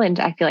people. And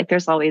I feel like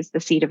there's always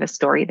the seed of a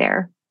story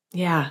there.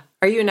 Yeah.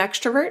 Are you an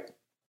extrovert?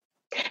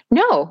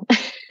 No.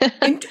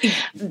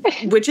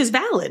 Which is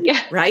valid,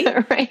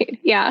 right? Right.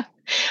 Yeah.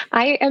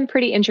 I am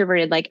pretty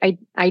introverted.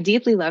 I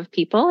deeply love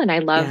people and I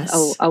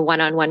love a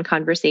one-on-one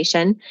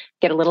conversation.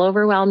 Get a little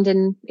overwhelmed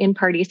in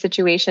party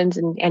situations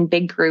and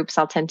big groups.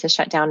 I'll tend to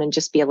shut down and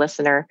just be a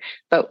listener.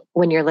 But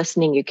when you're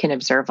listening, you can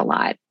observe a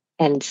lot.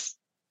 And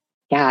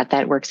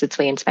that works its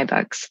way into my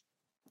books.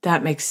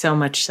 That makes so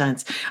much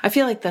sense. I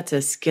feel like that's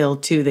a skill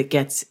too that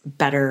gets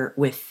better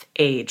with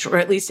age, or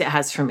at least it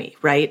has for me,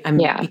 right? I'm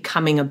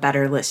becoming a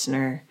better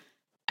listener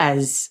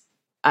as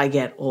I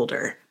get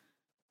older.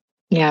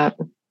 Yeah.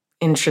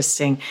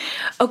 Interesting.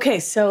 Okay.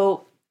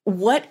 So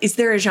is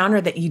there a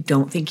genre that you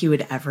don't think you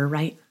would ever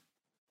write?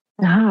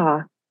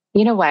 You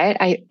know what?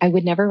 I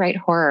would never write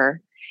horror.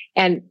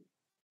 And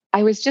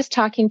I was just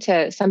talking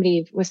to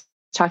somebody was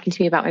talking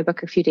to me about my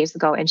book a few days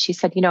ago. And she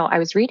said, I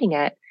was reading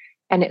it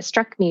and it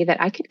struck me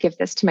that I could give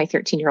this to my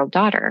 13-year-old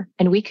daughter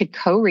and we could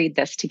co-read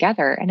this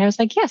together. And I was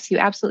like, yes, you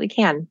absolutely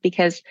can.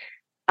 Because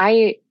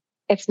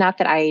it's not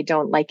that I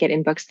don't like it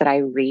in books that I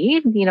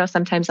read.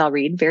 Sometimes I'll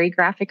read very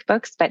graphic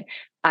books, but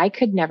I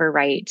could never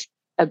write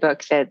a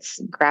book that's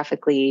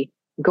graphically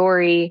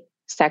gory,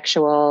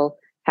 sexual,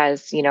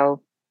 has,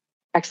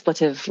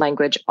 expletive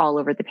language all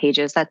over the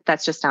pages.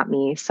 That's just not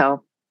me.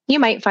 So you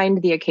might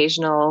find the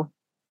occasional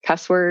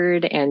cuss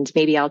word and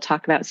maybe I'll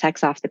talk about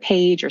sex off the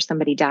page or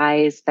somebody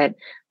dies, but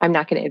I'm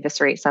not going to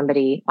eviscerate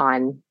somebody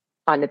on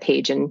the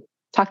page and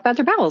talk about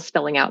their bowels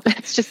spilling out.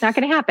 That's just not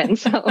going to happen.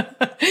 So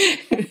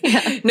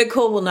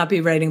Nicole will not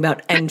be writing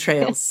about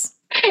entrails.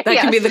 That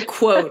can be the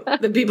quote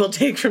that people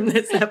take from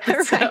this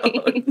episode.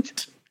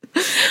 Right.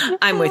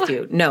 I'm with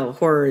you. No,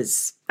 horror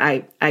is,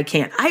 I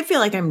can't. I feel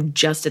like I'm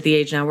just at the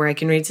age now where I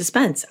can read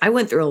suspense. I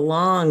went through a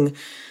long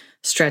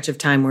stretch of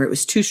time where it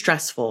was too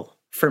stressful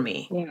for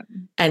me. Yeah.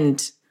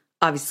 And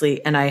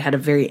obviously, I had a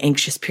very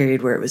anxious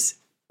period where it was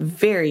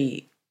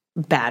very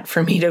bad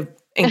for me to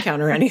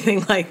encounter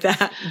anything like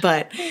that.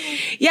 But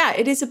yeah,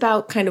 it is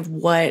about kind of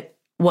what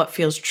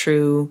feels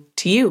true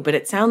to you. But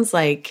it sounds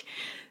like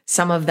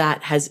some of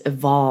that has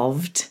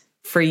evolved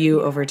for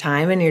you over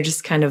time and you're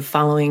just kind of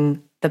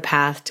following the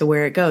path to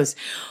where it goes.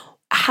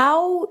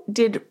 How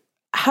did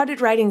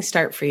writing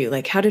start for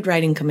you? How did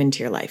writing come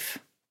into your life?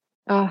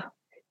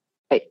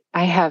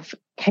 I have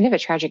kind of a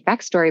tragic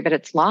backstory, but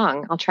it's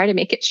long. I'll try to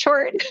make it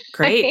short.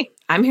 Great.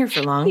 I'm here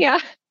for long. Yeah.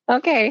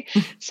 Okay.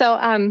 So,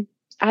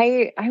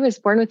 I was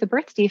born with a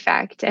birth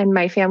defect and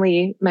my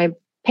family, my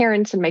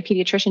parents and my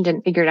pediatrician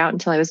didn't figure it out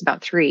until I was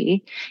about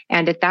 3.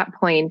 And at that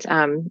point,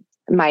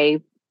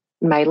 my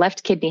my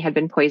left kidney had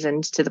been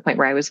poisoned to the point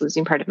where I was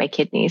losing part of my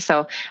kidney.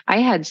 So I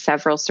had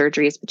several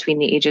surgeries between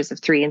the ages of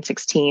 3 and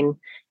 16,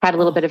 had a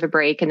little bit of a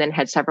break, and then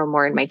had several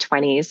more in my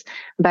 20s.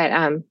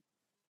 But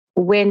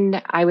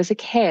when I was a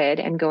kid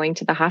and going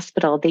to the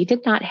hospital, they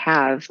did not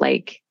have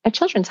like a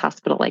children's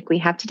hospital like we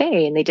have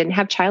today, and they didn't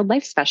have child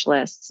life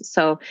specialists.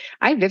 So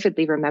I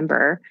vividly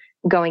remember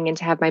going in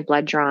to have my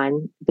blood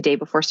drawn the day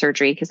before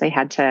surgery because I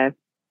had to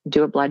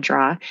do a blood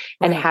draw,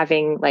 and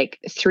having like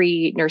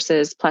 3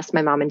 nurses plus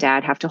my mom and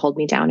dad have to hold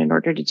me down in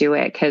order to do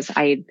it. Cause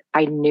I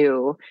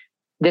knew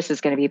this is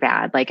going to be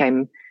bad. Like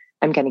I'm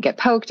going to get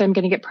poked. I'm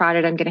going to get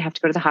prodded. I'm going to have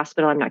to go to the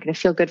hospital. I'm not going to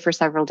feel good for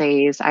several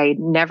days. I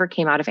never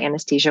came out of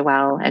anesthesia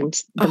well. And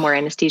the more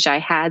anesthesia I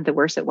had, the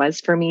worse it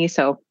was for me.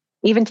 So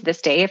even to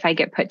this day, if I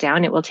get put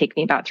down, it will take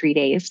me about 3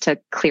 days to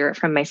clear it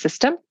from my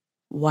system.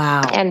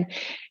 Wow. And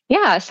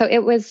yeah, so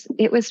it was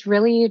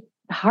really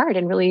hard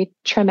and really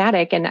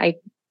traumatic. And I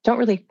don't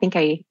really think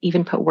I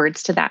even put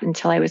words to that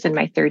until I was in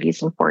my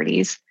 30s and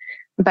 40s.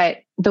 But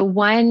the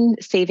one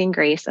saving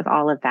grace of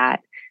all of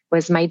that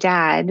was my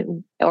dad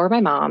or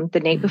my mom, the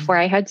night before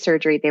I had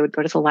surgery, they would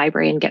go to the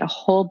library and get a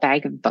whole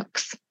bag of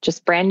books,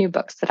 just brand new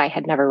books that I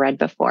had never read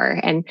before.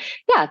 And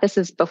yeah, this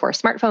is before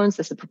smartphones.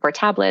 This is before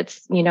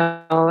tablets. You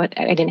know, I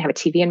didn't have a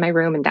TV in my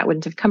room, and that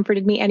wouldn't have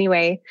comforted me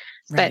anyway.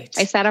 Right.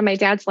 But I sat on my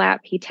dad's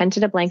lap. He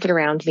tented a blanket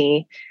around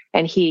me,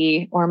 and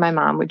he or my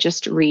mom would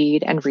just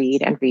read and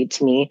read and read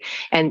to me.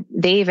 And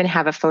they even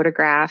have a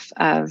photograph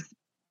of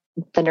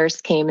the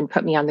nurse came and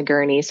put me on the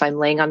gurney. So I'm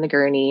laying on the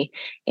gurney,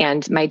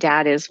 and my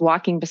dad is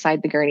walking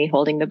beside the gurney,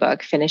 holding the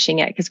book, finishing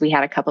it because we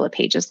had a couple of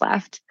pages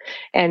left.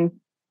 And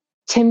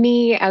to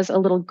me, as a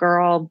little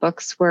girl,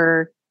 books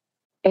were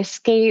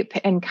escape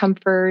and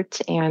comfort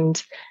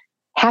and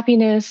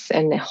happiness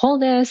and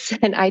wholeness.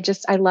 And I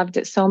loved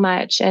it so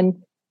much.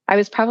 And I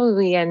was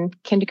probably in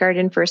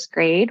kindergarten, first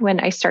grade when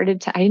I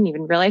didn't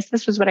even realize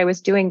this was what I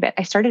was doing, but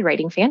I started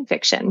writing fan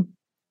fiction.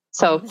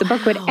 So the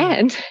book would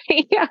end.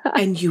 Yeah.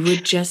 And you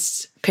would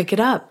just pick it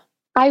up.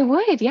 I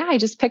would. Yeah. I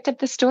just picked up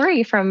the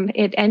story from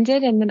it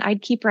ended, and then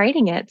I'd keep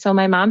writing it. So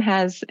my mom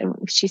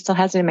she still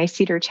has it in my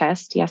cedar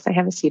chest. Yes, I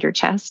have a cedar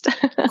chest.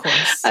 Of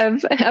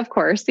course. of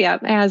course. Yeah.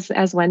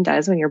 As one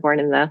does when you're born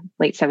in the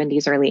late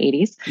 70s, early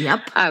 80s.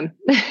 Yep.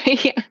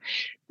 Yeah.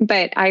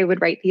 But I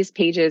would write these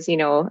pages,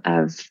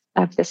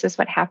 of this is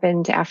what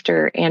happened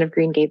after Anne of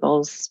Green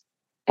Gables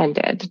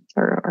ended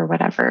or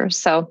whatever.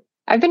 So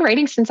I've been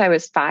writing since I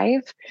was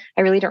 5.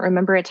 I really don't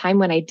remember a time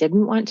when I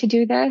didn't want to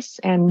do this.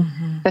 And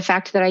the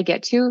fact that I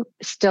get to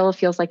still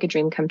feels like a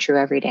dream come true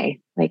every day.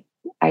 Like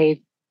I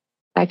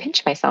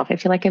pinch myself. I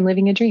feel like I'm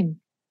living a dream.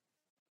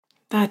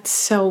 That's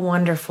so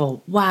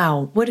wonderful.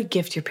 Wow. What a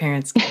gift your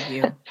parents gave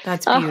you.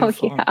 That's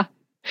beautiful. Yeah.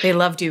 They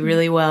loved you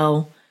really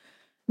well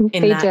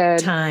in that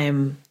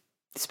time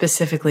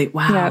specifically.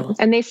 Wow. Yeah.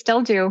 And they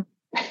still do.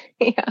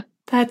 Yeah.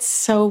 That's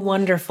so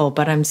wonderful,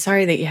 but I'm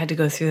sorry that you had to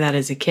go through that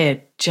as a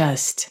kid.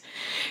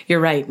 You're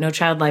right. No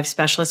child life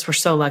specialists. We're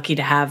so lucky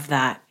to have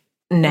that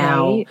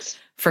now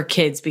for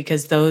kids,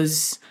 because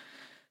those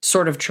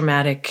sort of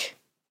traumatic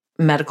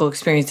medical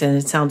experiences, and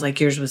it sounds like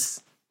yours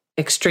was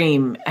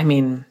extreme. I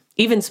mean,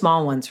 even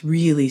small ones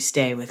really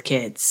stay with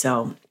kids.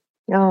 So.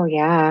 Oh,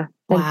 yeah.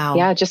 Wow. And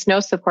yeah. Just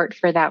no support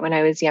for that when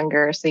I was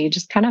younger. So you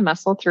just kind of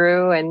muscle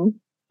through and.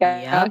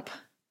 Yep.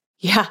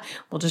 Yeah,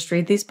 we'll just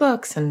read these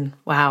books and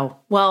wow.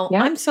 Well,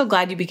 yeah. I'm so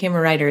glad you became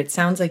a writer. It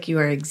sounds like you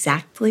are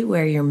exactly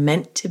where you're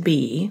meant to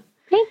be.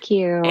 Thank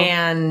you.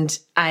 And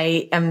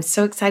I am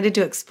so excited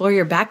to explore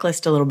your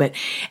backlist a little bit.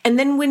 And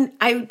then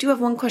I do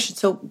have one question.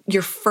 So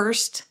your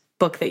first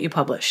book that you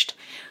published,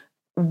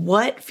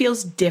 what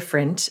feels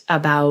different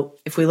about,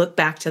 if we look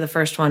back to the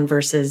first one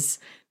versus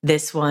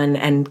this one,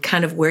 and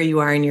kind of where you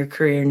are in your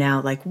career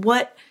now, like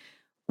what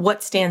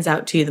stands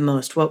out to you the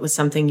most? What was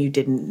something you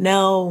didn't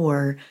know,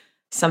 or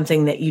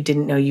something that you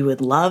didn't know you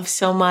would love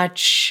so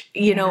much,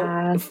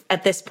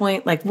 at this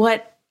point? Like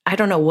what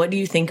do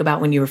you think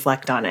about when you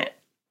reflect on it?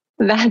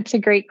 That's a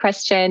great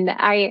question.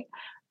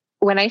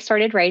 When I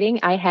started writing,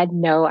 I had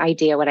no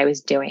idea what I was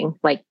doing,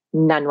 like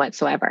none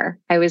whatsoever.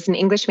 I was an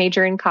English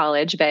major in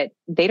college, but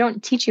they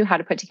don't teach you how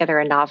to put together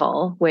a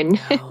novel when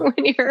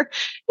you're,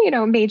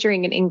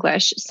 majoring in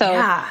English. So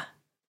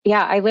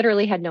yeah, I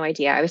literally had no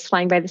idea. I was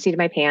flying by the seat of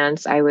my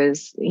pants. I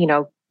was,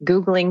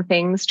 Googling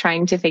things,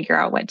 trying to figure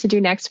out what to do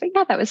next. But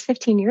yeah, that was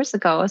 15 years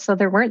ago. So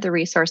there weren't the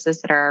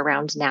resources that are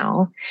around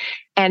now.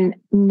 And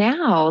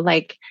now,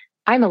 like,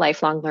 I'm a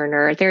lifelong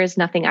learner. There is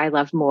nothing I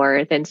love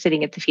more than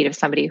sitting at the feet of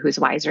somebody who's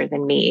wiser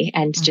than me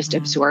and just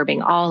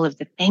absorbing all of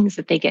the things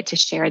that they get to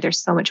share.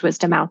 There's so much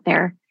wisdom out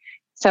there.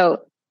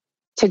 So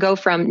to go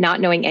from not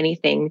knowing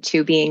anything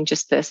to being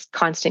just this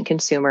constant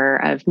consumer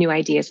of new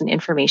ideas and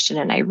information.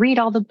 And I read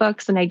all the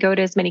books and I go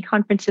to as many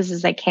conferences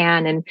as I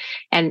can.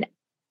 And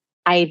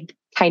I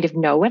kind of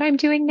know what I'm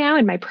doing now.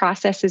 And my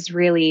process is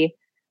really,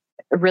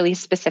 really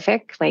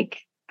specific. Like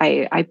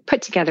I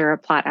put together a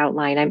plot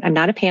outline. I'm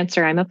not a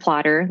pantser. I'm a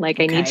plotter. Like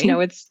I need to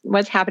know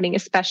what's happening,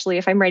 especially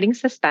if I'm writing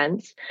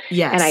suspense.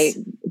 Yes. And I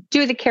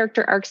do the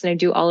character arcs and I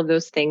do all of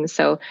those things.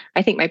 So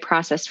I think my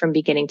process from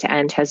beginning to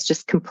end has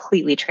just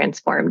completely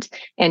transformed.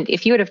 And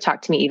if you would have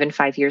talked to me even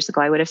 5 years ago,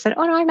 I would have said,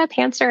 oh no, I'm a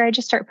pantser. I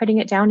just start putting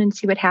it down and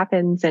see what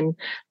happens. And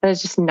that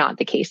is just not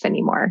the case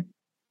anymore.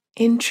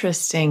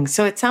 Interesting.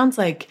 So it sounds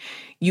like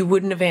you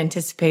wouldn't have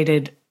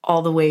anticipated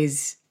all the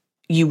ways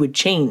you would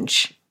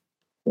change.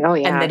 Oh,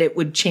 yeah. And that it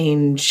would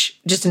change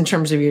just in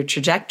terms of your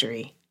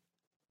trajectory.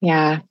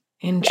 Yeah.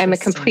 I'm a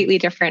completely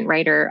different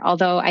writer.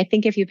 Although I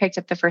think if you picked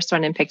up the first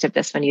one and picked up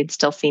this one, you'd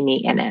still see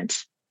me in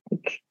it.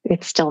 Like,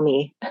 it's still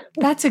me.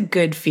 That's a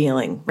good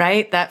feeling,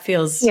 right? That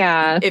feels,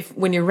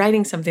 when you're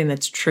writing something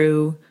that's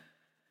true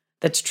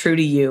to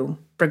you,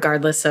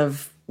 regardless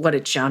of what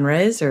its genre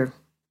is or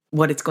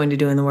what it's going to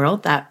do in the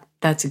world,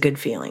 that's a good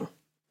feeling.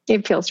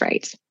 It feels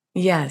right.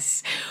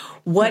 Yes.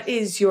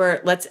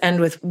 Let's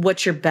end with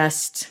what's your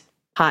best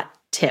hot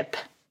tip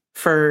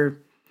for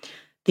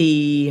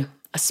the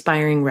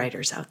aspiring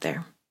writers out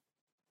there?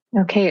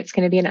 Okay, it's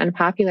going to be an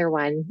unpopular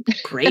one.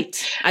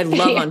 Great. I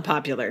love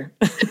unpopular.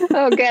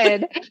 Oh,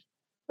 good.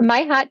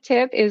 My hot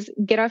tip is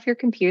get off your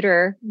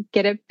computer,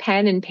 get a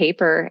pen and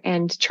paper,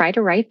 and try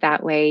to write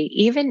that way.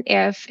 Even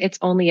if it's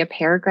only a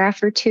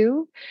paragraph or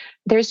two,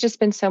 there's just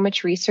been so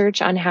much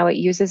research on how it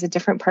uses a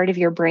different part of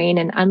your brain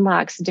and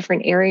unlocks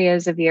different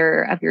areas of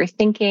your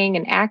thinking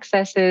and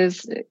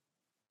accesses.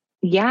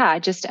 Yeah,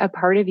 just a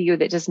part of you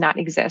that does not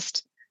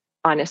exist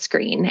on a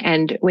screen.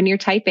 And when you're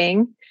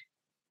typing,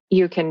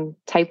 you can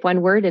type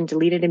one word and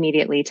delete it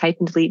immediately, type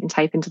and delete and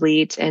type and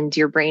delete. And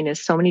your brain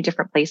is so many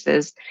different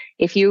places.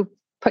 If you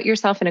put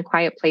yourself in a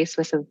quiet place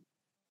with a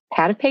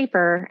pad of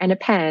paper and a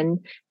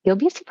pen, you'll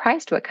be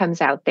surprised what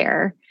comes out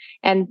there.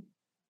 And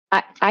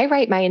I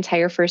write my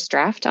entire first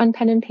draft on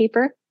pen and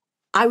paper.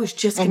 I was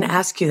just going to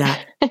ask you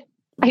that.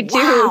 I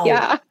do.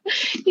 Yeah.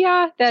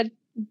 Yeah. That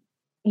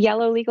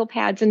yellow legal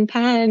pads and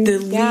pen. The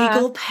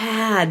legal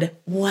pad.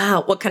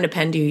 Wow. What kind of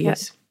pen do you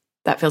use?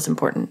 That feels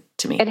important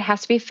to me. It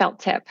has to be felt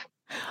tip.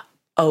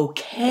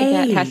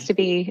 Okay. It has to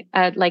be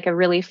like a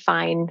really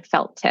fine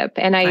felt tip.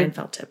 And fine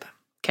felt tip.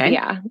 Okay.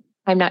 Yeah.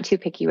 I'm not too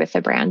picky with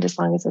the brand as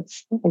long as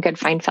it's a good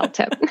fine felt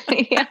tip.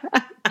 Yeah.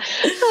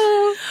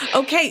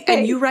 Okay.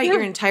 And you write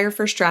your entire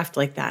first draft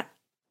like that?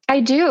 I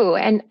do.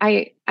 And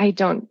I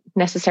don't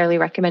necessarily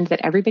recommend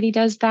that everybody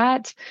does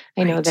that.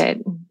 I know that,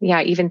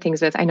 even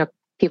things I know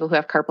people who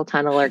have carpal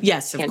tunnel or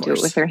can't do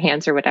it with their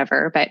hands or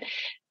whatever.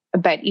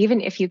 But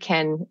even if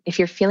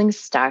you're feeling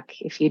stuck,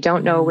 if you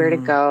don't know where to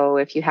go,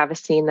 if you have a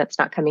scene that's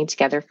not coming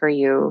together for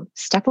you,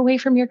 step away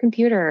from your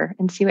computer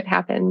and see what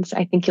happens.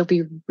 I think you'll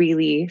be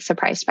really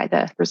surprised by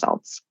the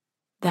results.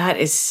 That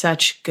is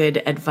such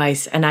good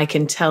advice. And I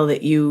can tell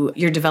that your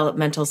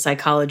developmental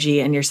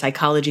psychology and your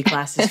psychology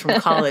classes from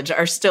college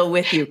are still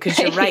with you, because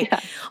you're right.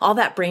 Yeah. All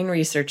that brain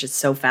research is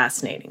so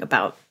fascinating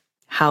about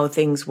how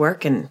things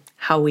work and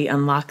how we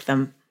unlock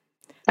them.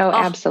 Oh,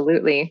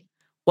 absolutely.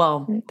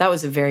 Well, that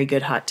was a very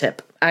good hot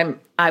tip. I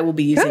will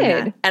be using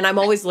that. And I'm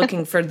always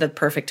looking for the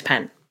perfect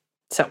pen.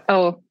 So.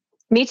 Oh,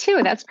 me too.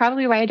 That's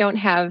probably why I don't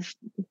have,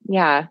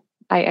 I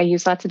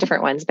use lots of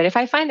different ones, but if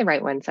I find the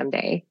right one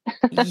someday,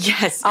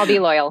 yes, I'll be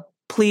loyal.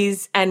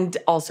 Please. And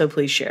also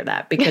please share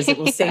that, because it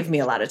will save me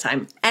a lot of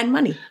time and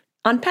money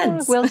on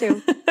pens. Will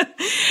do.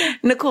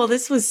 Nicole,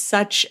 this was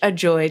such a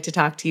joy to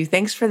talk to you.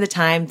 Thanks for the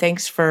time.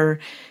 Thanks for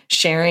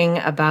sharing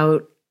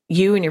about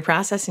you and your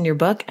process in your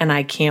book. And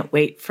I can't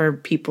wait for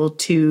people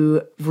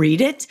to read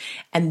it,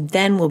 and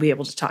then we'll be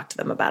able to talk to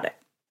them about it.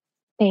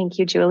 Thank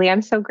you, Julie.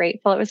 I'm so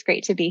grateful. It was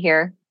great to be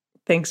here.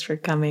 Thanks for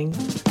coming.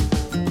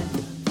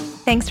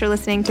 Thanks for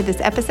listening to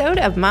this episode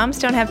of Moms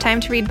Don't Have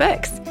Time to Read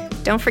Books.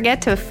 Don't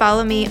forget to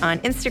follow me on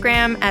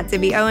Instagram at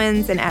Zibby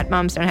Owens and at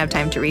Moms Don't Have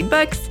Time to Read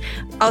Books.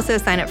 Also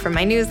sign up for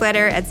my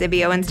newsletter at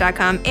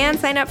zibbyowens.com and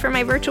sign up for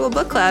my virtual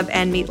book club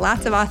and meet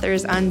lots of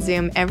authors on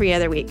Zoom every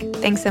other week.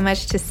 Thanks so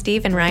much to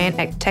Steve and Ryan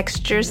at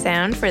Texture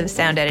Sound for the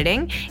sound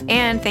editing.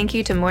 And thank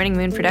you to Morning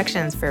Moon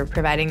Productions for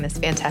providing this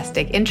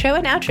fantastic intro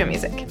and outro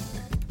music.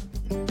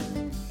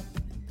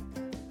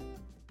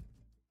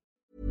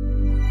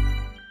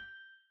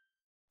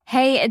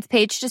 Hey, it's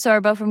Paige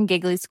DeSorbo from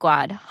Giggly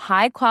Squad.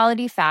 High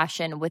quality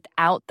fashion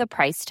without the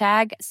price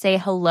tag. Say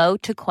hello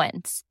to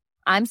Quince.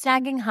 I'm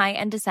snagging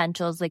high-end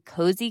essentials like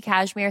cozy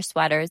cashmere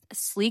sweaters,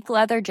 sleek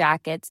leather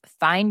jackets,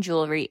 fine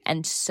jewelry,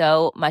 and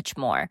so much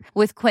more.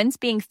 With Quince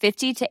being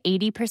 50 to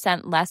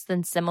 80% less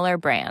than similar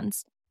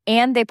brands.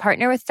 And they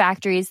partner with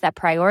factories that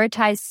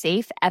prioritize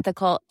safe,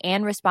 ethical,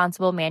 and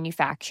responsible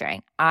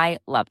manufacturing. I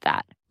love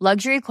that.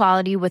 Luxury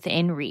quality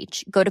within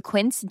reach. Go to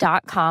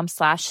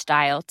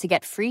quince.com/style to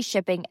get free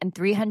shipping and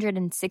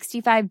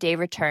 365-day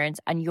returns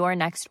on your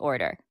next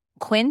order.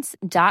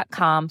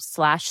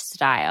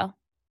 Quince.com/style.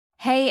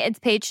 Hey, it's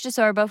Paige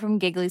DeSorbo from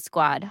Giggly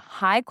Squad.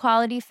 High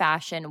quality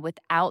fashion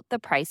without the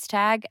price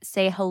tag.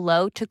 Say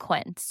hello to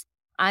Quince.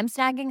 I'm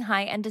snagging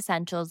high-end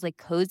essentials like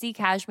cozy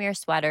cashmere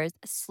sweaters,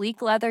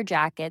 sleek leather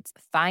jackets,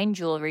 fine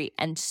jewelry,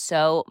 and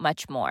so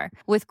much more.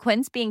 With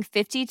Quince being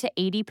 50 to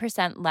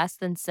 80% less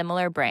than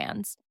similar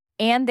brands.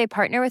 And they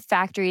partner with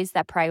factories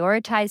that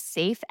prioritize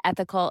safe,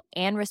 ethical,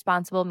 and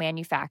responsible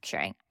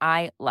manufacturing.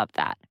 I love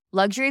that.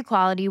 Luxury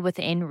quality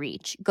within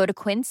reach. Go to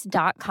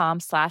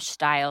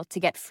quince.com/style to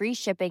get free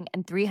shipping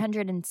and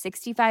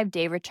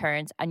 365-day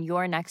returns on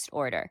your next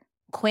order.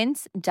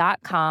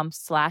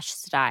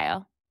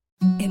 Quince.com/style.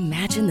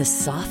 Imagine the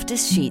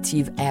softest sheets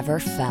you've ever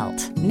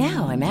felt.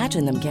 Now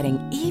imagine them getting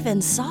even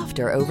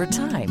softer over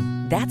time.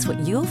 That's what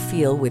you'll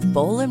feel with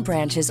Boll &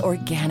 Branch's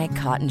organic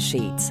cotton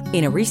sheets.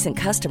 In a recent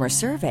customer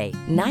survey,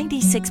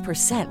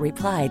 96%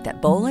 replied that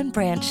Boll &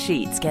 Branch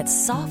sheets get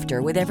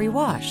softer with every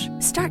wash.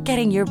 Start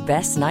getting your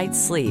best night's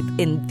sleep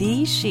in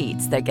these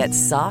sheets that get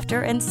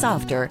softer and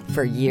softer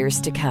for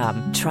years to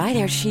come. Try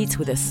their sheets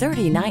with a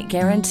 30-night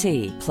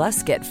guarantee.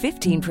 Plus, get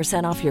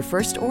 15% off your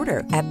first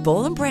order at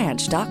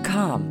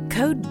bollandbranch.com.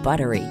 Code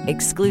BUTTERY.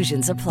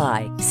 Exclusions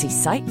apply. See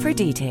site for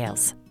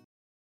details.